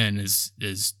as Gwen is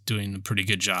doing a pretty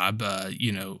good job. I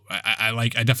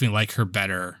definitely like her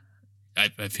better.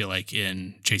 I feel like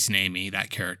in Chasing Amy, that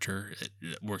character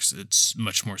it works. It's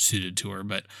much more suited to her.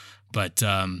 But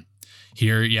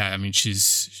here, yeah,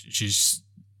 she's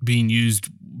being used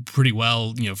pretty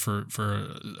well. For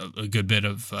a good bit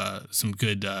of some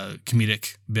good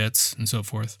comedic bits and so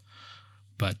forth.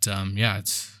 But yeah,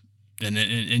 it's and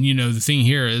the thing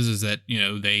here is that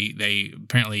they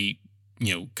apparently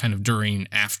kind of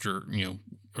after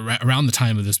around the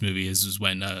time of this movie is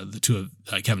when the two of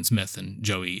Kevin Smith and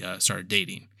Joey started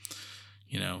dating,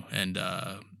 and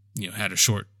had a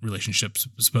short relationship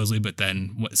supposedly, but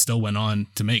then still went on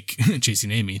to make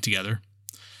Chasing Amy together,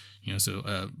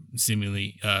 so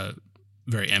seemingly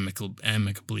very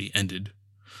amicably ended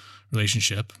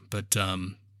relationship, but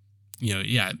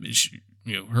yeah,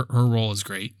 her role is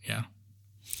great. Yeah,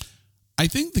 I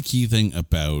think the key thing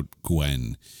about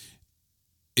Gwen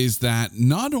is that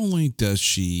not only does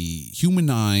she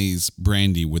humanize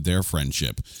Brandy with their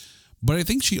friendship, But I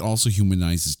think she also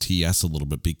humanizes TS a little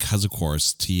bit because, of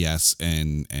course, TS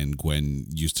and Gwen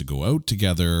used to go out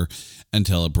together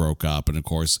until it broke up. And, of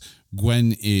course,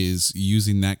 Gwen is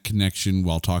using that connection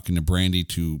while talking to Brandy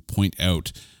to point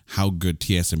out how good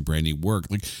TS and Brandy work.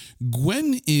 Like,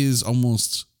 Gwen is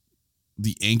almost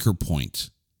the anchor point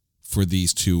for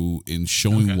these two in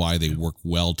showing why they work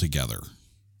well together.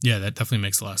 Yeah, that definitely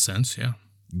makes a lot of sense. Yeah.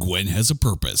 Gwen has a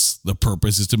purpose. The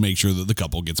purpose is to make sure that the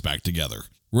couple gets back together.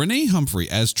 Renee Humphrey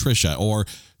as Trisha, or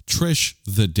Trish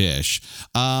the Dish.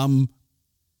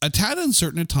 A tad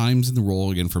uncertain at times in the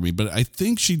role again for me, but I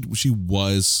think she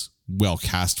was well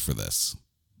cast for this.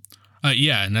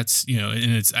 Yeah, and that's,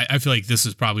 and it's, I feel like this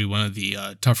is probably one of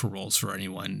the tougher roles for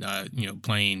anyone,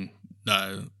 playing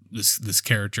this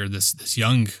character, this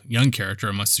young character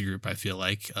amongst the group. I feel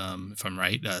like, if I'm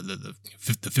right, the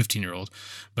 15-year-old,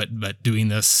 but doing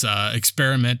this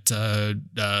experiment,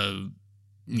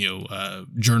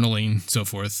 journaling, so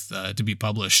forth, to be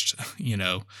published,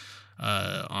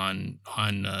 on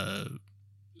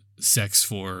sex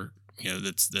for,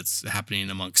 that's happening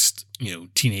amongst,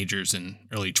 teenagers and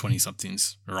early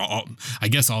 20-somethings, or I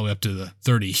guess all the way up to the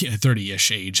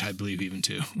 30-ish age, I believe, even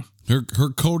too. Her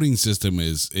coding system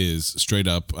is straight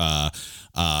up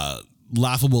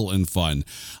laughable and fun.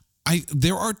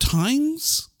 There are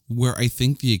times where I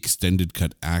think the extended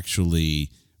cut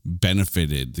actually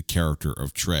benefited the character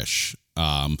of Trish.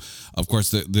 Of course,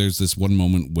 there's this one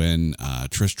moment when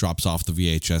Trish drops off the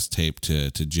VHS tape to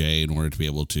Jay in order to be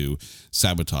able to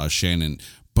sabotage Shannon.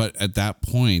 But at that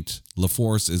point,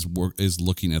 LaForce is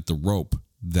looking at the rope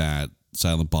that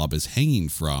Silent Bob is hanging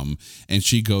from, and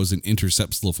she goes and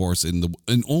intercepts LaForce in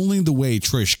only the way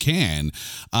Trish can.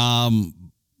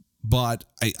 But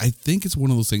I think it's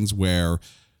one of those things where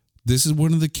this is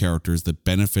one of the characters that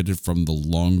benefited from the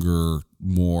longer,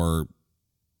 more,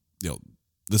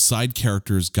 the side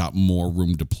characters got more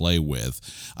room to play with.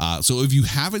 So if you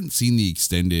haven't seen the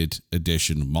extended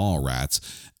edition of Mallrats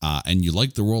and you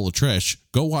like the role of Trish,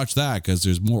 go watch that because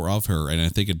there's more of her, and I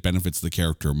think it benefits the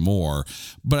character more.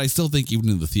 But I still think even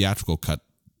in the theatrical cut,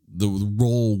 the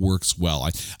role works well.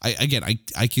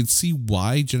 I can see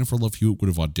why Jennifer Love Hewitt would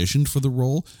have auditioned for the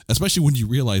role, especially when you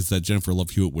realize that Jennifer Love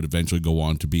Hewitt would eventually go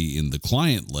on to be in the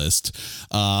client list.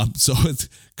 So it's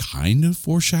kind of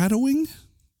foreshadowing.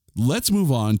 Let's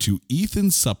move on to Ethan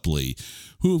Suplee,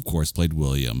 who, of course, played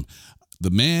William, the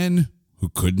man who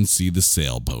couldn't see the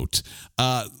sailboat.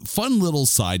 Fun little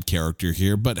side character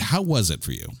here, but how was it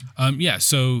for you?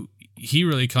 So he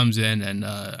really comes in and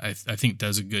I think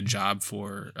does a good job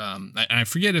for, I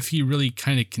forget if he really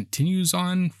kind of continues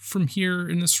on from here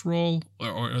in this role,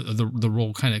 or the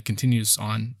role kind of continues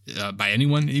on by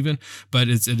anyone even, but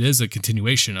it is a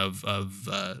continuation of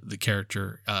the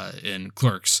character in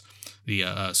Clerks.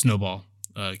 The Snowball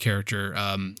character,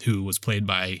 who was played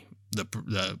by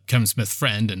the Kevin Smith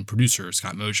friend and producer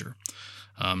Scott Mosier.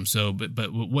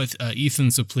 But what Ethan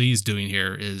Suplee is doing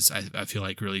here is, I feel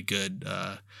like, really good,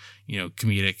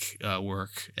 comedic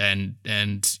work, and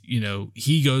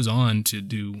he goes on to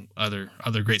do other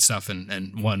great stuff,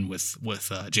 and one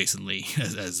with Jason Lee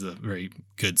as a very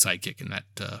good sidekick in that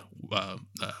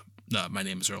My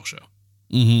Name Is Earl show.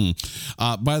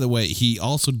 Mm-hmm. By the way, he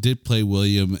also did play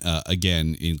William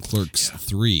again in Clerks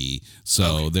 3,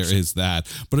 so there is that.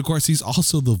 But of course, he's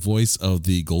also the voice of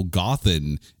the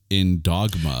Golgothan in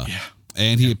Dogma. Yeah.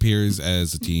 And he appears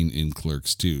as a teen in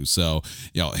Clerks 2. So,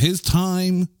 his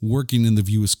time working in the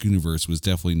View Askew-universe was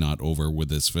definitely not over with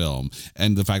this film.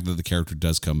 And the fact that the character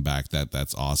does come back,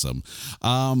 that's awesome.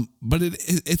 But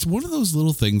it's one of those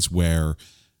little things where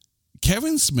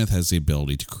Kevin Smith has the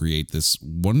ability to create this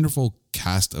wonderful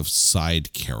cast of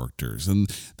side characters, and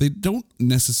they don't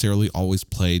necessarily always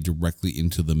play directly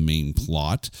into the main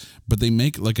plot, but they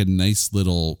make like a nice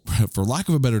little, for lack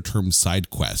of a better term, side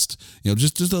quest.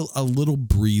 Just a little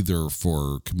breather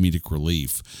for comedic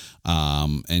relief,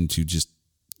 and to just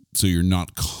so you're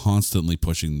not constantly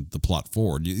pushing the plot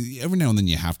forward. Every now and then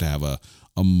you have to have a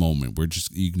moment where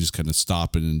you can just kind of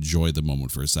stop and enjoy the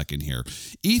moment for a second here.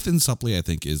 Ethan Suplee, I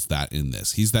think, is that in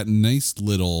this. He's that nice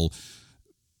little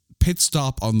pit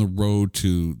stop on the road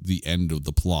to the end of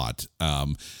the plot.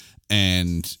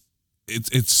 And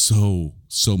it's so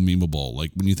memeable.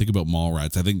 Like when you think about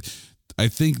Mallrats, I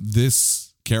think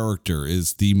this character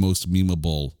is the most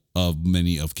memeable of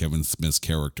many of Kevin Smith's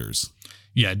characters.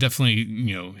 Yeah, definitely,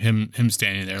 him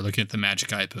standing there looking at the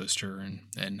Magic Eye poster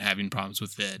and having problems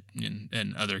with it,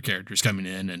 and other characters coming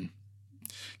in and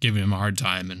giving him a hard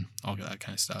time and all that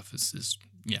kind of stuff is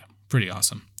pretty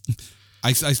awesome.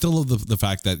 I still love the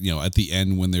fact that, at the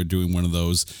end when they're doing one of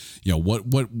those,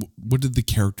 what did the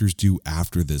characters do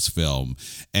after this film?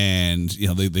 And,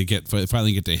 they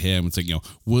finally get to him. It's like,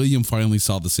 William finally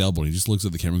saw the sailboat. He just looks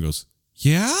at the camera and goes,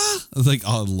 yeah? I was like,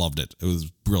 oh, I loved it. It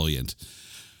was brilliant.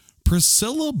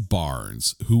 Priscilla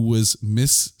Barnes, who was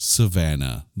Miss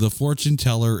Savannah, the fortune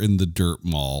teller in the dirt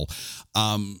mall.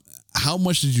 How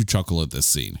much did you chuckle at this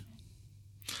scene?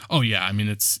 Oh yeah, I mean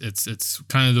it's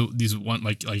kind of these one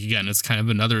like again, it's kind of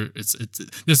another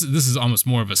this is almost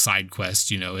more of a side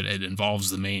quest. It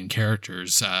involves the main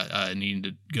characters needing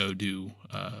to go do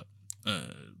a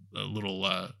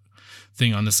little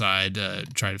thing on the side,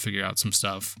 try to figure out some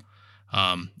stuff,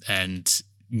 and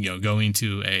going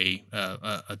to a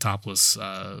topless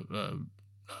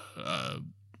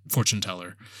fortune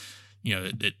teller.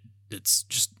 It's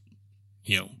just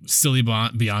silly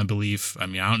beyond belief. I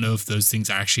mean, I don't know if those things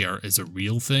actually is a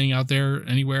real thing out there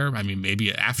anywhere. I mean,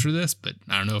 maybe after this, but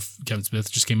I don't know if Kevin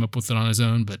Smith just came up with it on his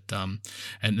own. But and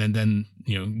then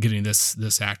getting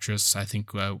this actress, I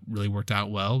think really worked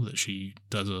out well. That she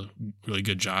does a really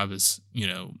good job as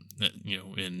in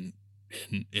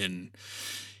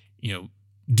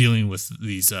dealing with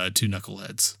these two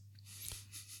knuckleheads.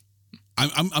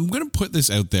 I'm going to put this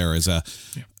out there as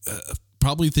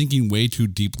probably thinking way too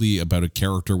deeply about a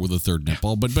character with a third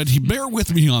nipple, but bear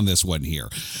with me on this one here.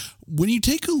 When you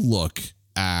take a look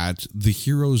at the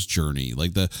hero's journey,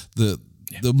 like the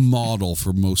model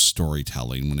for most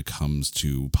storytelling when it comes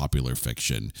to popular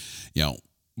fiction,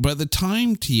 by the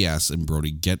time T.S. and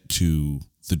Brody get to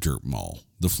the dirt mall,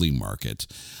 the flea market,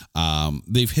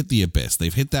 they've hit the abyss.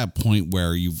 They've hit that point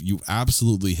where you've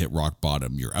absolutely hit rock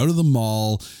bottom. You're out of the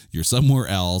mall, you're somewhere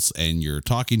else, and you're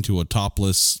talking to a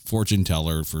topless fortune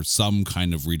teller for some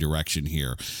kind of redirection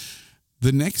here.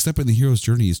 The next step in the hero's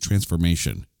journey is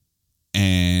transformation.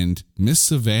 And Miss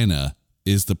Savannah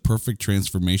is the perfect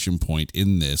transformation point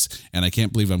in this. And I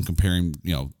can't believe I'm comparing,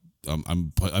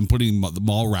 I'm putting the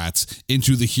Mallrats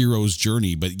into the hero's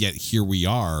journey, but yet here we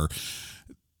are.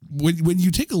 When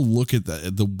you take a look at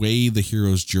the way the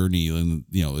hero's journey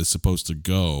is supposed to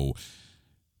go,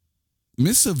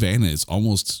 Miss Savannah is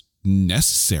almost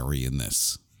necessary in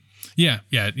this. Yeah.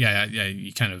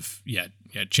 You kind of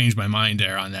changed my mind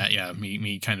there on that. Yeah,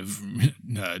 me kind of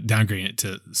downgrading it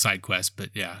to side quest, but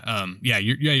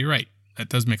you're right. That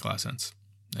does make a lot of sense,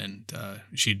 and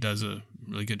she does a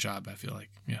really good job. I feel like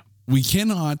we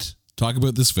cannot talk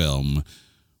about this film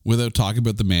without talking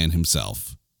about the man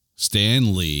himself.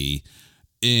 Stan Lee,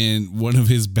 in one of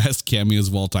his best cameos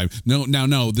of all time.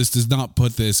 No, this does not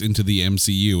put this into the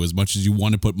MCU as much as you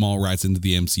want to put Mallrats into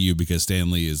the MCU because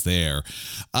Stan Lee is there.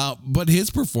 But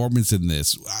his performance in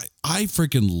this, I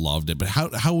freaking loved it. But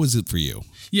how was it for you?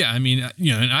 Yeah, I mean,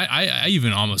 and I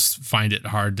even almost find it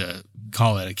hard to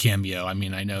call it a cameo. I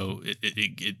mean, I know it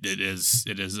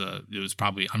was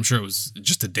probably, I'm sure it was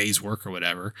just a day's work or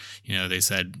whatever. They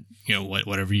said,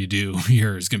 whatever you do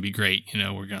here is going to be great.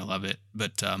 We're going to love it.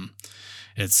 But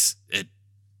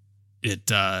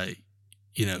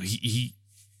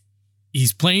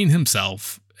he's playing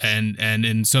himself. And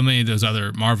in so many of those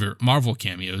other Marvel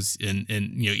cameos, and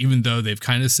even though they've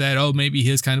kind of said, oh, maybe he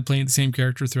is kind of playing the same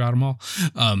character throughout them all,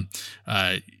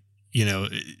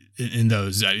 in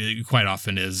those quite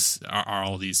often are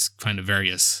all these kind of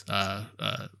various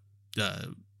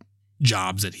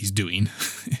jobs that he's doing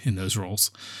in those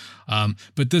roles.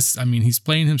 But this, I mean, he's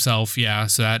playing himself,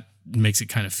 so that makes it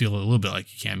kind of feel a little bit like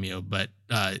a cameo, but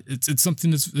it's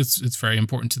something that's very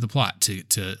important to the plot to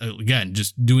again,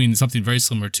 just doing something very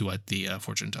similar to what the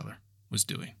fortune teller was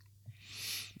doing.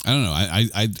 I don't know.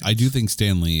 I do think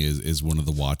Stan Lee is one of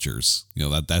the watchers.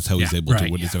 That's how he's able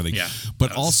to witness everything. Yeah.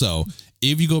 But also,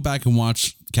 if you go back and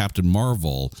watch Captain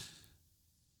Marvel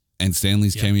and Stan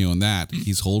Lee's cameo in that,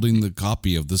 he's holding the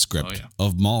copy of the script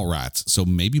of Mallrats. So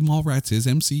maybe Mallrats is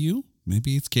MCU.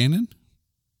 Maybe it's canon.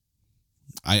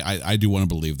 I do want to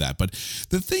believe that. But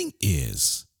the thing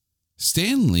is,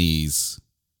 Stan Lee's,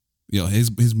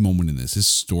 his moment in this, his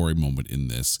story moment in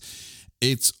this,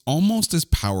 it's almost as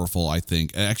powerful, I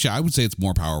think. Actually, I would say it's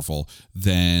more powerful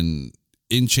than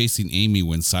in Chasing Amy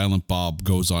when Silent Bob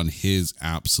goes on his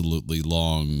absolutely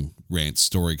long rant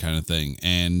story kind of thing.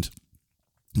 And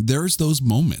there's those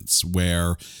moments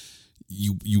where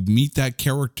you meet that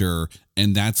character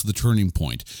and that's the turning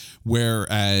point.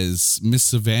 Whereas Miss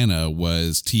Savannah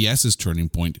was T.S.'s turning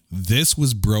point, this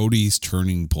was Brody's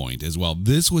turning point as well.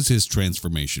 This was his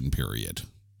transformation period.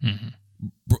 Mm-hmm.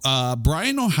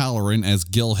 Brian O'Halloran as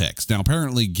Gil Hicks. Now,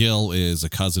 apparently Gil is a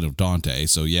cousin of Dante,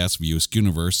 so yes, view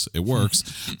universe, it works.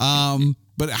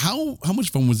 But how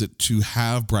much fun was it to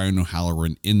have Brian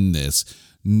O'Halloran in this,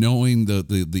 knowing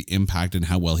the impact and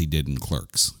how well he did in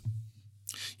Clerks.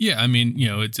 Yeah, I mean,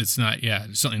 it's not,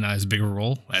 certainly not as big a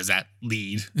role as that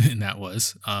lead, and that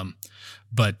was.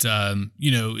 But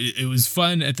it was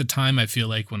fun at the time, I feel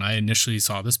like, when I initially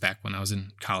saw this back when I was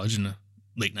in college in the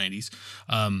late 90s.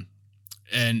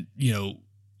 And,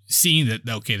 seeing that,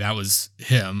 okay, that was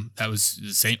him, that was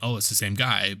the same, it's the same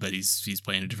guy, but he's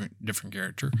playing a different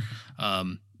character.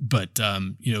 But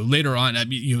later on, I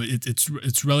mean,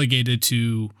 it's relegated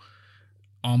to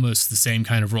almost the same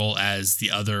kind of role as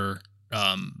the other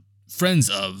friends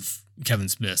of Kevin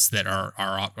Smith's that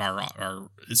are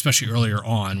especially earlier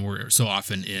on were so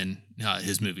often in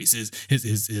his movies.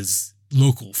 His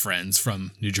local friends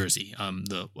from New Jersey.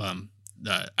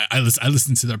 I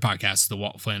listened to their podcasts, the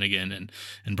Walt Flanagan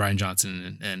and Brian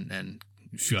Johnson and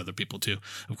a few other people too,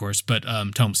 of course. But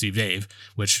Tell 'em Steve Dave,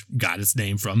 which got its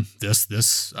name from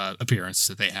this appearance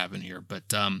that they have in here. But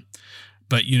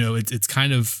it's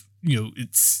kind of,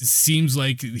 it seems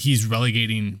like he's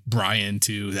relegating Brian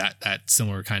to that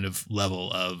similar kind of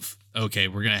level of, okay,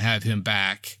 we're gonna have him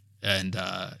back and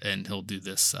he'll do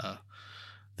this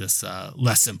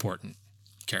less important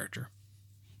character.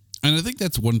 And I think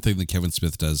that's one thing that Kevin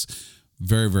Smith does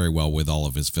very, very well with all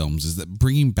of his films, is that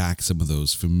bringing back some of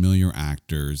those familiar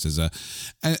actors as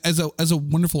a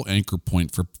wonderful anchor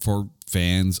point for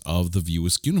fans of the View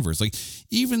Askew universe. Like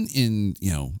even in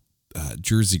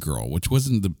Jersey Girl, which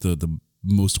wasn't the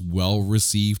most well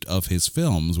received of his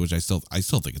films, which I still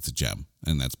think it's a gem,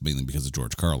 and that's mainly because of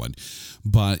George Carlin.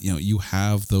 But you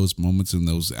have those moments and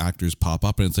those actors pop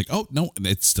up, and it's like, oh no,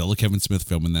 it's still a Kevin Smith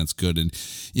film, and that's good. And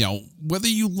whether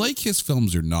you like his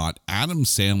films or not, Adam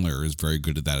Sandler is very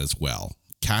good at that as well,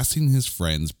 casting his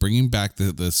friends, bringing back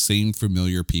the same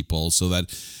familiar people, so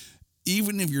that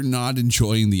even if you're not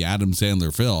enjoying the Adam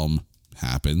Sandler film,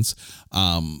 happens,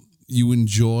 you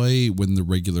enjoy when the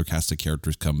regular cast of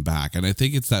characters come back. And I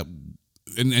think it's that,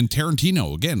 and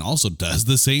Tarantino again also does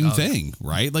the same thing,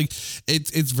 right? Like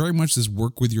it's very much this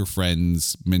work with your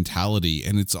friends mentality,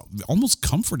 and it's almost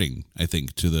comforting, I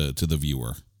think, to the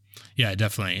viewer. Yeah,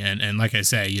 definitely. And like I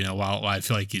say, while I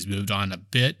feel like he's moved on a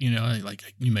bit, like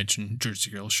you mentioned Jersey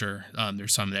Girl, sure,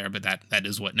 there's some there, but that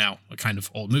is what now a kind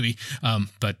of old movie.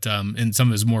 But in some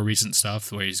of his more recent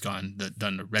stuff where he's done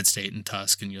the Red State and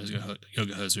Tusk and Yoga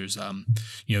Hosers,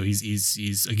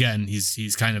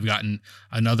 he's kind of gotten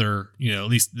another, at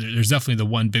least there's definitely the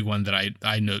one big one that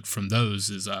I note from those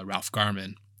is Ralph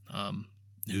Garman.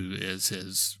 Who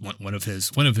is one of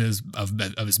his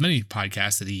many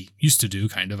podcasts that he used to do,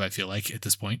 kind of, I feel like at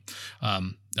this point,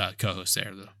 co-host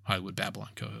there, the Hollywood Babylon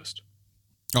co-host.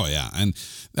 Oh yeah, and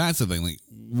that's the thing. Like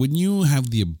when you have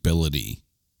the ability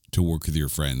to work with your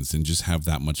friends and just have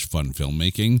that much fun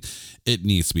filmmaking, it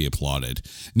needs to be applauded.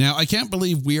 Now, I can't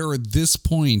believe we are at this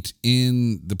point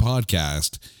in the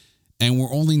podcast, and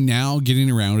we're only now getting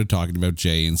around to talking about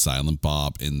Jay and Silent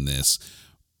Bob in this.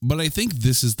 But I think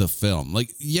this is the film. Like,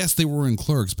 yes, they were in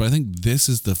Clerks, but I think this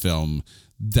is the film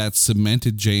that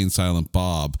cemented Jay and Silent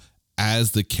Bob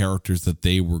as the characters that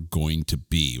they were going to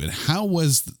be. But how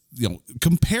was,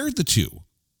 compared the two,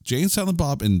 Jay and Silent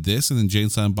Bob in this and then Jay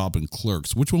and Silent Bob in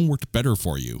Clerks, which one worked better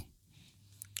for you?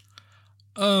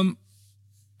 I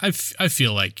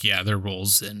feel like, their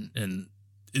roles in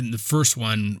the first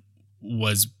one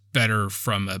was better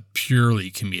from a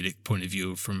purely comedic point of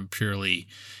view, from purely,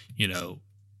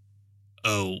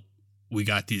 we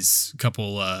got these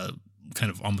couple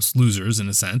kind of almost losers in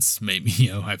a sense, maybe,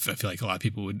 I feel like a lot of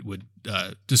people would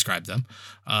describe them,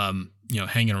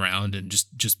 hanging around and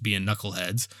just being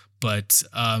knuckleheads. But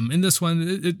in this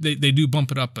one, they do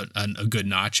bump it up a good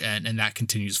notch, and that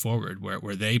continues forward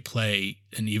where they play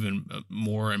an even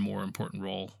more and more important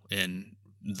role in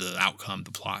the outcome,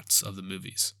 the plots of the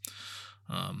movies.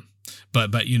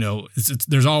 But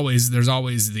there's always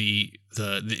the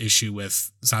issue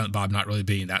with Silent Bob not really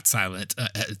being that silent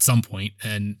at some point,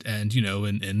 and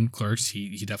in Clerks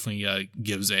he definitely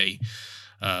gives a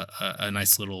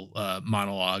nice little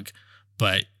monologue,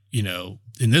 but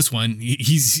in this one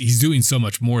he's doing so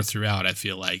much more throughout, I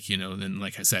feel like, than,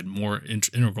 like I said, more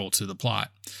integral to the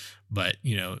plot. But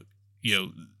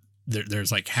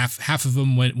there's like half of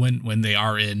them when they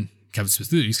are in Kevin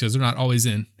Smith's movies, because they're not always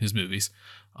in his movies.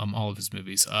 All of his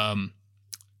movies.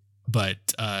 But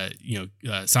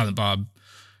Silent Bob,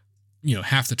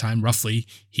 half the time, roughly,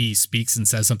 he speaks and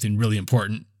says something really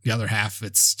important. The other half,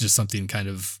 it's just something kind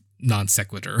of non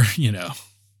sequitur,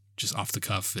 just off the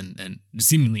cuff and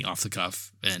seemingly off the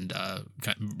cuff, and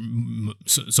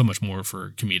so much more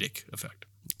for comedic effect.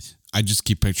 I just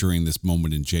keep picturing this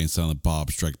moment in Jay and Silent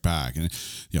Bob Strike Back, and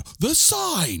the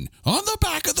sign on the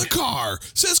back of the car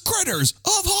says "Critters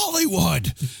of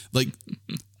Hollywood." Like,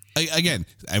 again,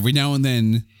 every now and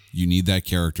then you need that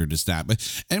character to snap.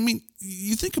 But I mean,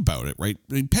 you think about it, right?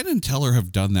 I mean, Penn and Teller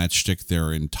have done that shtick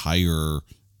their entire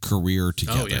career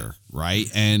together, right?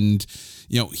 And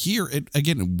here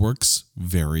it works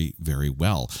very, very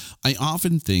well. I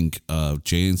often think of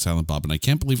Jay and Silent Bob, and I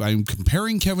can't believe I'm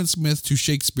comparing Kevin Smith to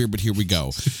Shakespeare, but here we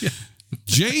go.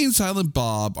 Jay and Silent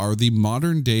Bob are the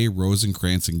modern day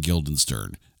Rosencrantz and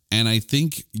Guildenstern. And I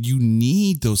think you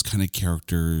need those kind of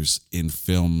characters in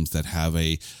films that have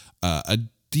a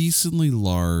decently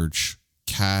large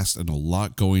cast and a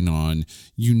lot going on.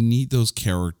 You need those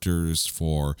characters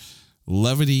for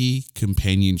levity,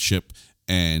 companionship,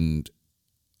 and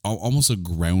almost a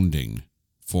grounding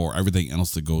for everything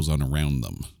else that goes on around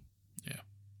them.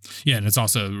 Yeah, and it's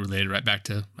also related right back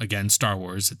to, again, Star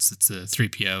Wars. It's the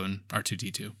 3PO and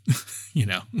R2D2.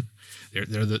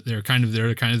 They're kind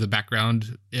of the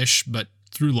background ish, but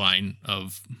through line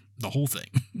of the whole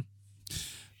thing.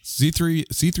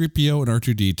 C3PO and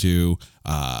R2D2,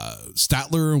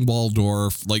 Statler and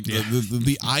Waldorf,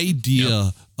 the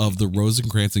idea of the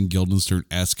Rosencrantz and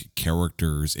Guildenstern-esque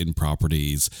characters in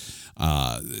properties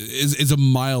is a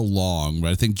mile long, but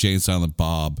I think Jay and Silent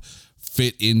Bob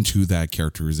fit into that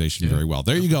characterization very well.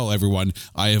 There you go, everyone.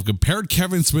 I have compared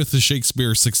Kevin Smith to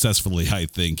Shakespeare successfully, I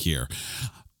think, here.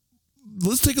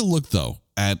 Let's take a look, though,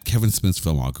 at Kevin Smith's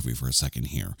filmography for a second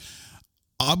here.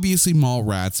 Obviously,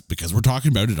 Mallrats, because we're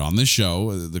talking about it on this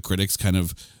show, the critics kind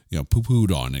of,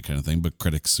 poo-pooed on it kind of thing, but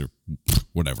critics are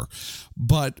whatever.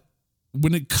 But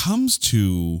when it comes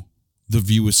to the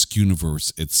View Askew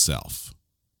universe itself,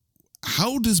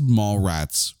 how does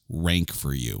Mallrats rank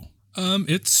for you?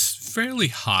 It's fairly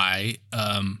high,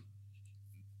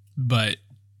 but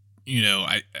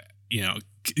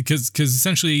because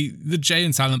essentially the Jay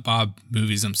and Silent Bob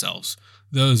movies themselves,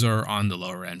 those are on the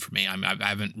lower end for me. I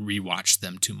haven't rewatched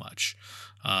them too much,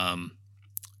 and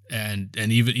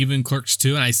even Clerks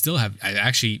 2, and I still have.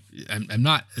 I'm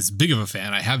not as big of a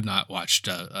fan. I have not watched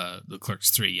the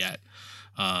Clerks 3 yet.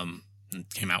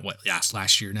 It came out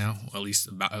last year now, at least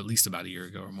about a year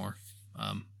ago or more.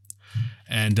 I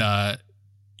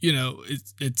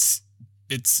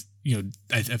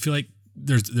feel like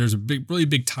there's a really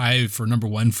big tie for number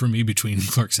one for me between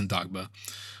Clerks and Dogma,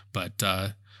 but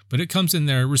it comes in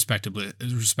there respectably.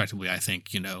 I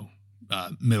think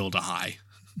middle to high.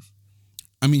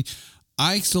 I mean,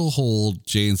 I still hold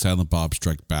Jay and Silent Bob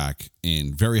Strike Back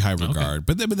in very high regard,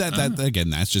 but that again,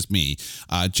 that's just me.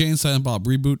 Jay and Silent Bob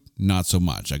reboot, not so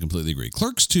much. I completely agree.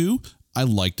 Clerks 2, I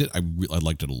liked it. I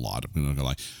liked it a lot. I'm not gonna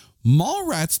lie.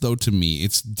 Mallrats, though, to me,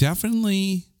 it's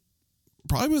definitely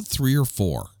probably about 3 or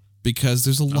 4 because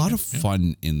there's a lot of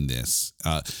fun in this.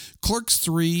 Clerks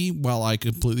 3, while I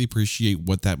completely appreciate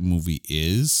what that movie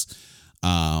is,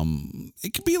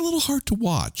 it can be a little hard to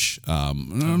watch.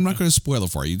 I'm not going to spoil it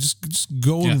for you. Just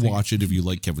go and watch it if you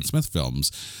like Kevin Smith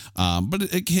films.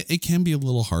 But it can be a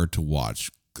little hard to watch.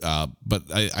 But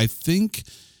I think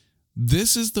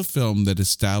this is the film that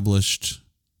established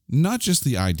not just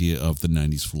the idea of the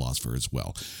 90s philosopher as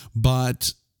well,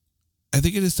 but I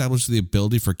think it established the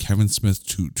ability for Kevin Smith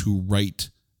to write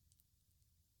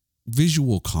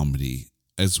visual comedy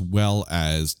as well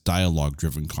as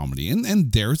dialogue-driven comedy.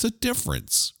 And there's a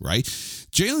difference, right?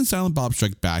 Jay and Silent Bob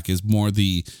Strike Back is more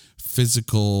the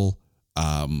physical,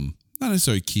 not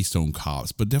necessarily Keystone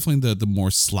Cops, but definitely the more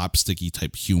slapsticky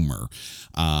type humor.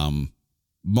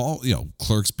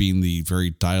 Clerks being the very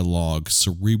dialogue,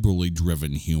 cerebrally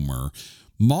driven humor.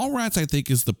 Mallrats, I think,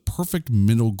 is the perfect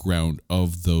middle ground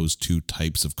of those two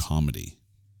types of comedy.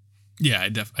 Yeah, I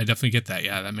definitely get that.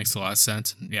 Yeah, that makes a lot of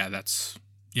sense. Yeah, that's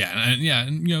 4 or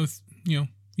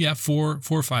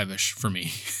 5-ish for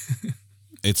me.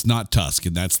 It's not Tusk,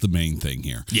 and that's the main thing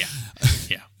here. Yeah.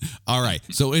 All right,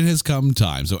 so it has come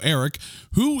time. So Eric,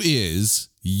 who is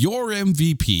your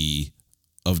MVP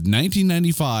of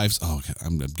 1995's,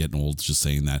 I'm getting old just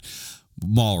saying that,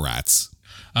 Mallrats?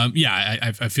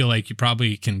 I feel like you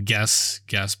probably can guess,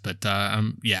 but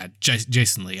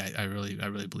Jason Lee. I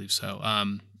really believe so.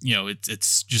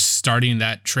 It's just starting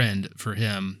that trend for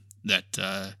him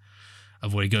that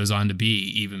of what he goes on to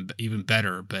be even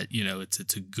better. But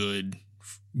it's a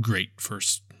great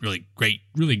first, really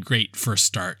great first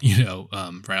start.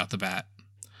 Right off the bat,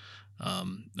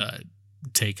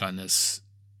 take on this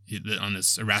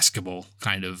irascible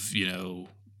kind of,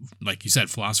 like you said,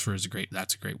 philosopher is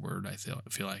that's a great word. I feel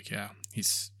like,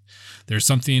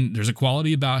 there's a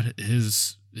quality about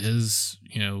his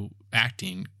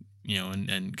acting,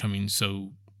 and coming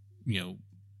so,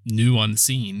 new on the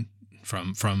scene,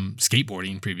 from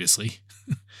skateboarding previously.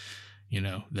 He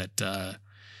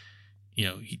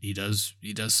does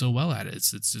so well at it.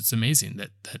 It's amazing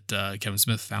that Kevin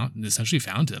Smith essentially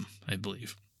found him, I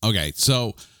believe. Okay,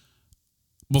 so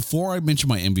before I mention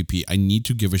my MVP, I need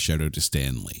to give a shout out to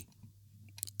Stan Lee.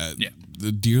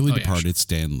 The dearly departed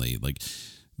Stan Lee. Like,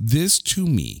 this to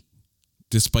me,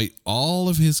 despite all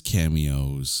of his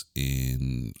cameos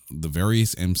in the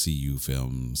various MCU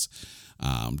films,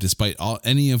 despite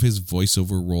any of his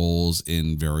voiceover roles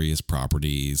in various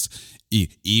properties,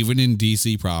 even in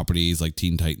DC properties like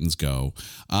Teen Titans Go,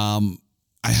 I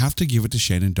have to give it to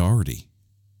Shannon Doherty.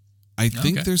 I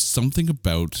think there's something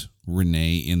about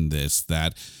Renee in this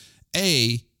that,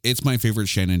 A, it's my favorite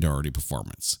Shannon Doherty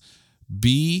performance.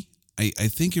 B, I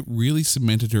think it really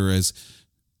cemented her as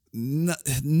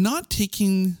not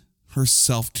taking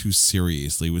herself too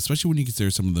seriously, especially when you consider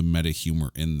some of the meta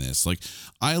humor in this. Like,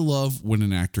 I love when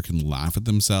an actor can laugh at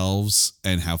themselves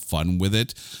and have fun with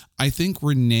it. I think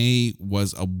Renee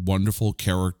was a wonderful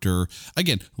character.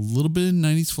 Again, a little bit of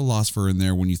 90s philosopher in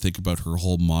there when you think about her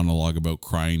whole monologue about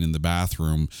crying in the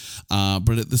bathroom.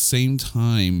 But at the same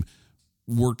time,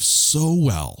 worked so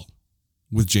well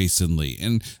with Jason Lee.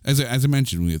 And as I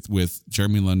mentioned, with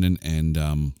Jeremy London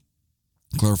and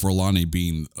Claire Forlani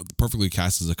being perfectly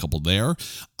cast as a couple there,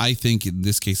 I think in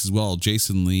this case as well,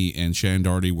 Jason Lee and Shannon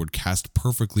Doherty were cast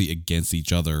perfectly against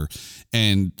each other,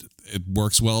 and it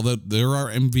works well that there are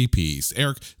MVPs.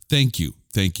 Eric, thank you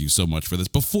so much for this.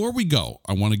 Before we go,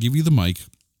 I want to give you the mic.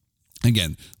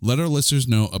 Again, let our listeners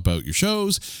know about your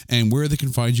shows and where they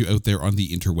can find you out there on the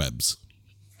interwebs.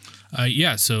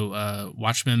 So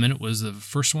Watchmen Minute was the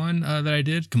first one that I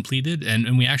did, completed.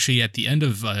 And we actually, at the end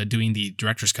of doing the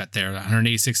director's cut there,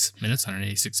 186 minutes,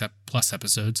 186 plus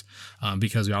episodes,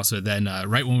 because we also then,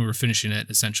 right when we were finishing it,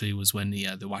 essentially was when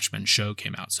the Watchmen show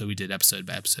came out. So we did episode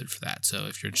by episode for that. So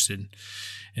if you're interested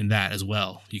in that as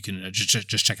well, you can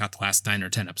just check out the last 9 or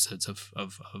 10 episodes of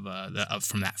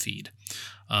from that feed.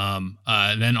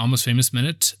 Then Almost Famous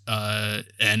Minute,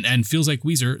 and Feels Like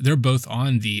Weezer. They're both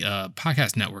on the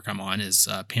podcast network I'm on, is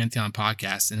Pantheon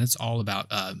Podcast, and it's all about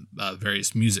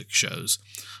various music shows,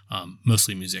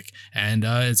 mostly music. And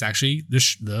it's actually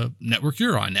the network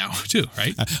you're on now too,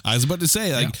 right? I was about to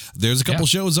say, there's a couple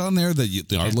shows on there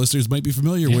that our listeners might be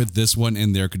familiar with. This one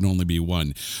and there can only be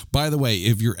one. By the way,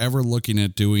 if you're ever looking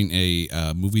at doing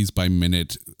a movies by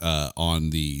minute on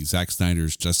the Zack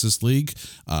Snyder's Justice League,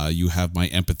 you have my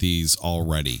empathies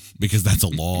already, because that's a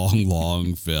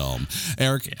long film.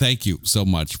 Eric, thank you so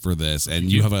much for this,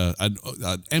 and you have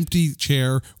an empty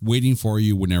chair waiting for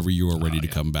you whenever you are ready to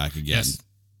come back again. Yes.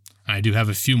 I do have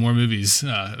a few more movies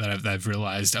that I've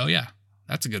realized. Oh yeah,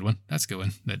 that's a good one. That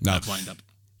I've lined up.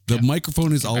 The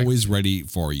microphone is always ready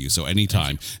for you, so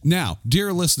anytime. Now,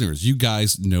 dear listeners, you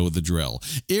guys know the drill.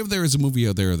 If there is a movie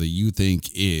out there that you think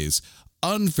is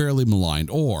unfairly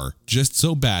maligned or just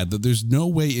so bad that there's no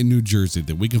way in New Jersey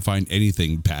that we can find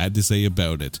anything bad to say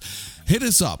about it, hit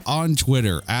us up on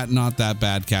Twitter at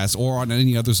NotThatBadcast or on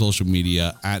any other social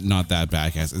media at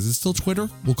NotThatBadcast. Is it still Twitter?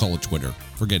 We'll call it Twitter.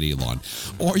 Forget Elon.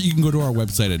 Or you can go to our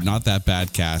website at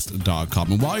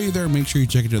NotThatBadcast.com. And while you're there, make sure you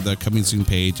check into the Coming Soon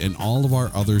page and all of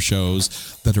our other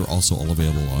shows that are also all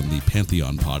available on the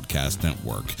Pantheon Podcast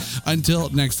Network. Until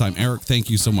next time, Eric, thank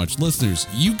you so much. Listeners,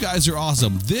 you guys are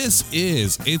awesome. This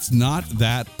is It's Not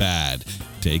That Bad.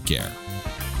 Take care.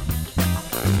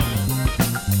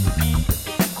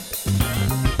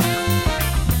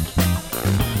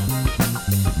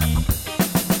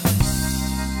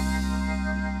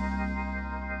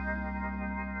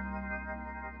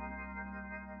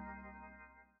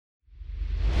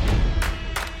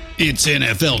 It's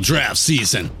NFL draft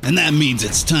season, and that means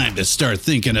it's time to start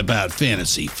thinking about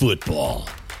fantasy football.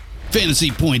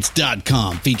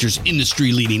 FantasyPoints.com features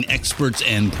industry-leading experts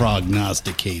and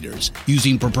prognosticators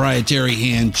using proprietary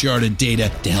hand-charted data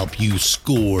to help you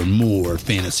score more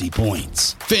fantasy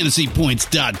points.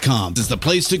 FantasyPoints.com is the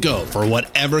place to go for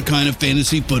whatever kind of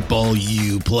fantasy football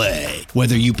you play.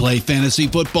 Whether you play fantasy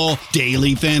football,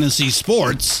 daily fantasy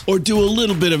sports, or do a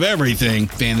little bit of everything,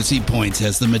 Fantasy Points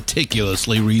has the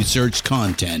meticulously researched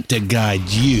content to guide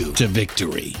you to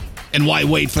victory. And why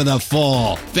wait for the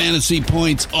fall? Fantasy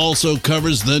Points also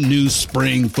covers the new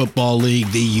spring football league,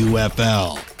 the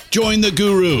UFL. Join the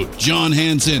guru, John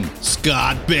Hansen,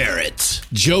 Scott Barrett,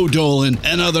 Joe Dolan,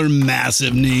 and other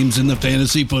massive names in the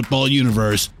fantasy football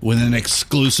universe with an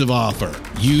exclusive offer.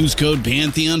 Use code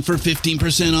Pantheon for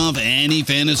 15% off any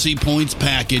Fantasy Points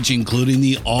package, including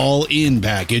the all-in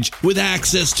package, with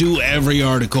access to every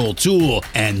article, tool,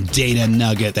 and data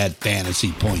nugget that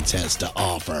Fantasy Points has to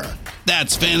offer.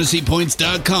 That's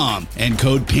fantasypoints.com and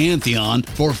code Pantheon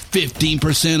for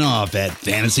 15% off at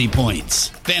Fantasy Points.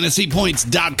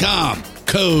 Fantasypoints.com,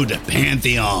 code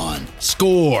Pantheon.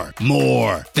 Score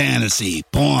more fantasy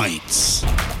points.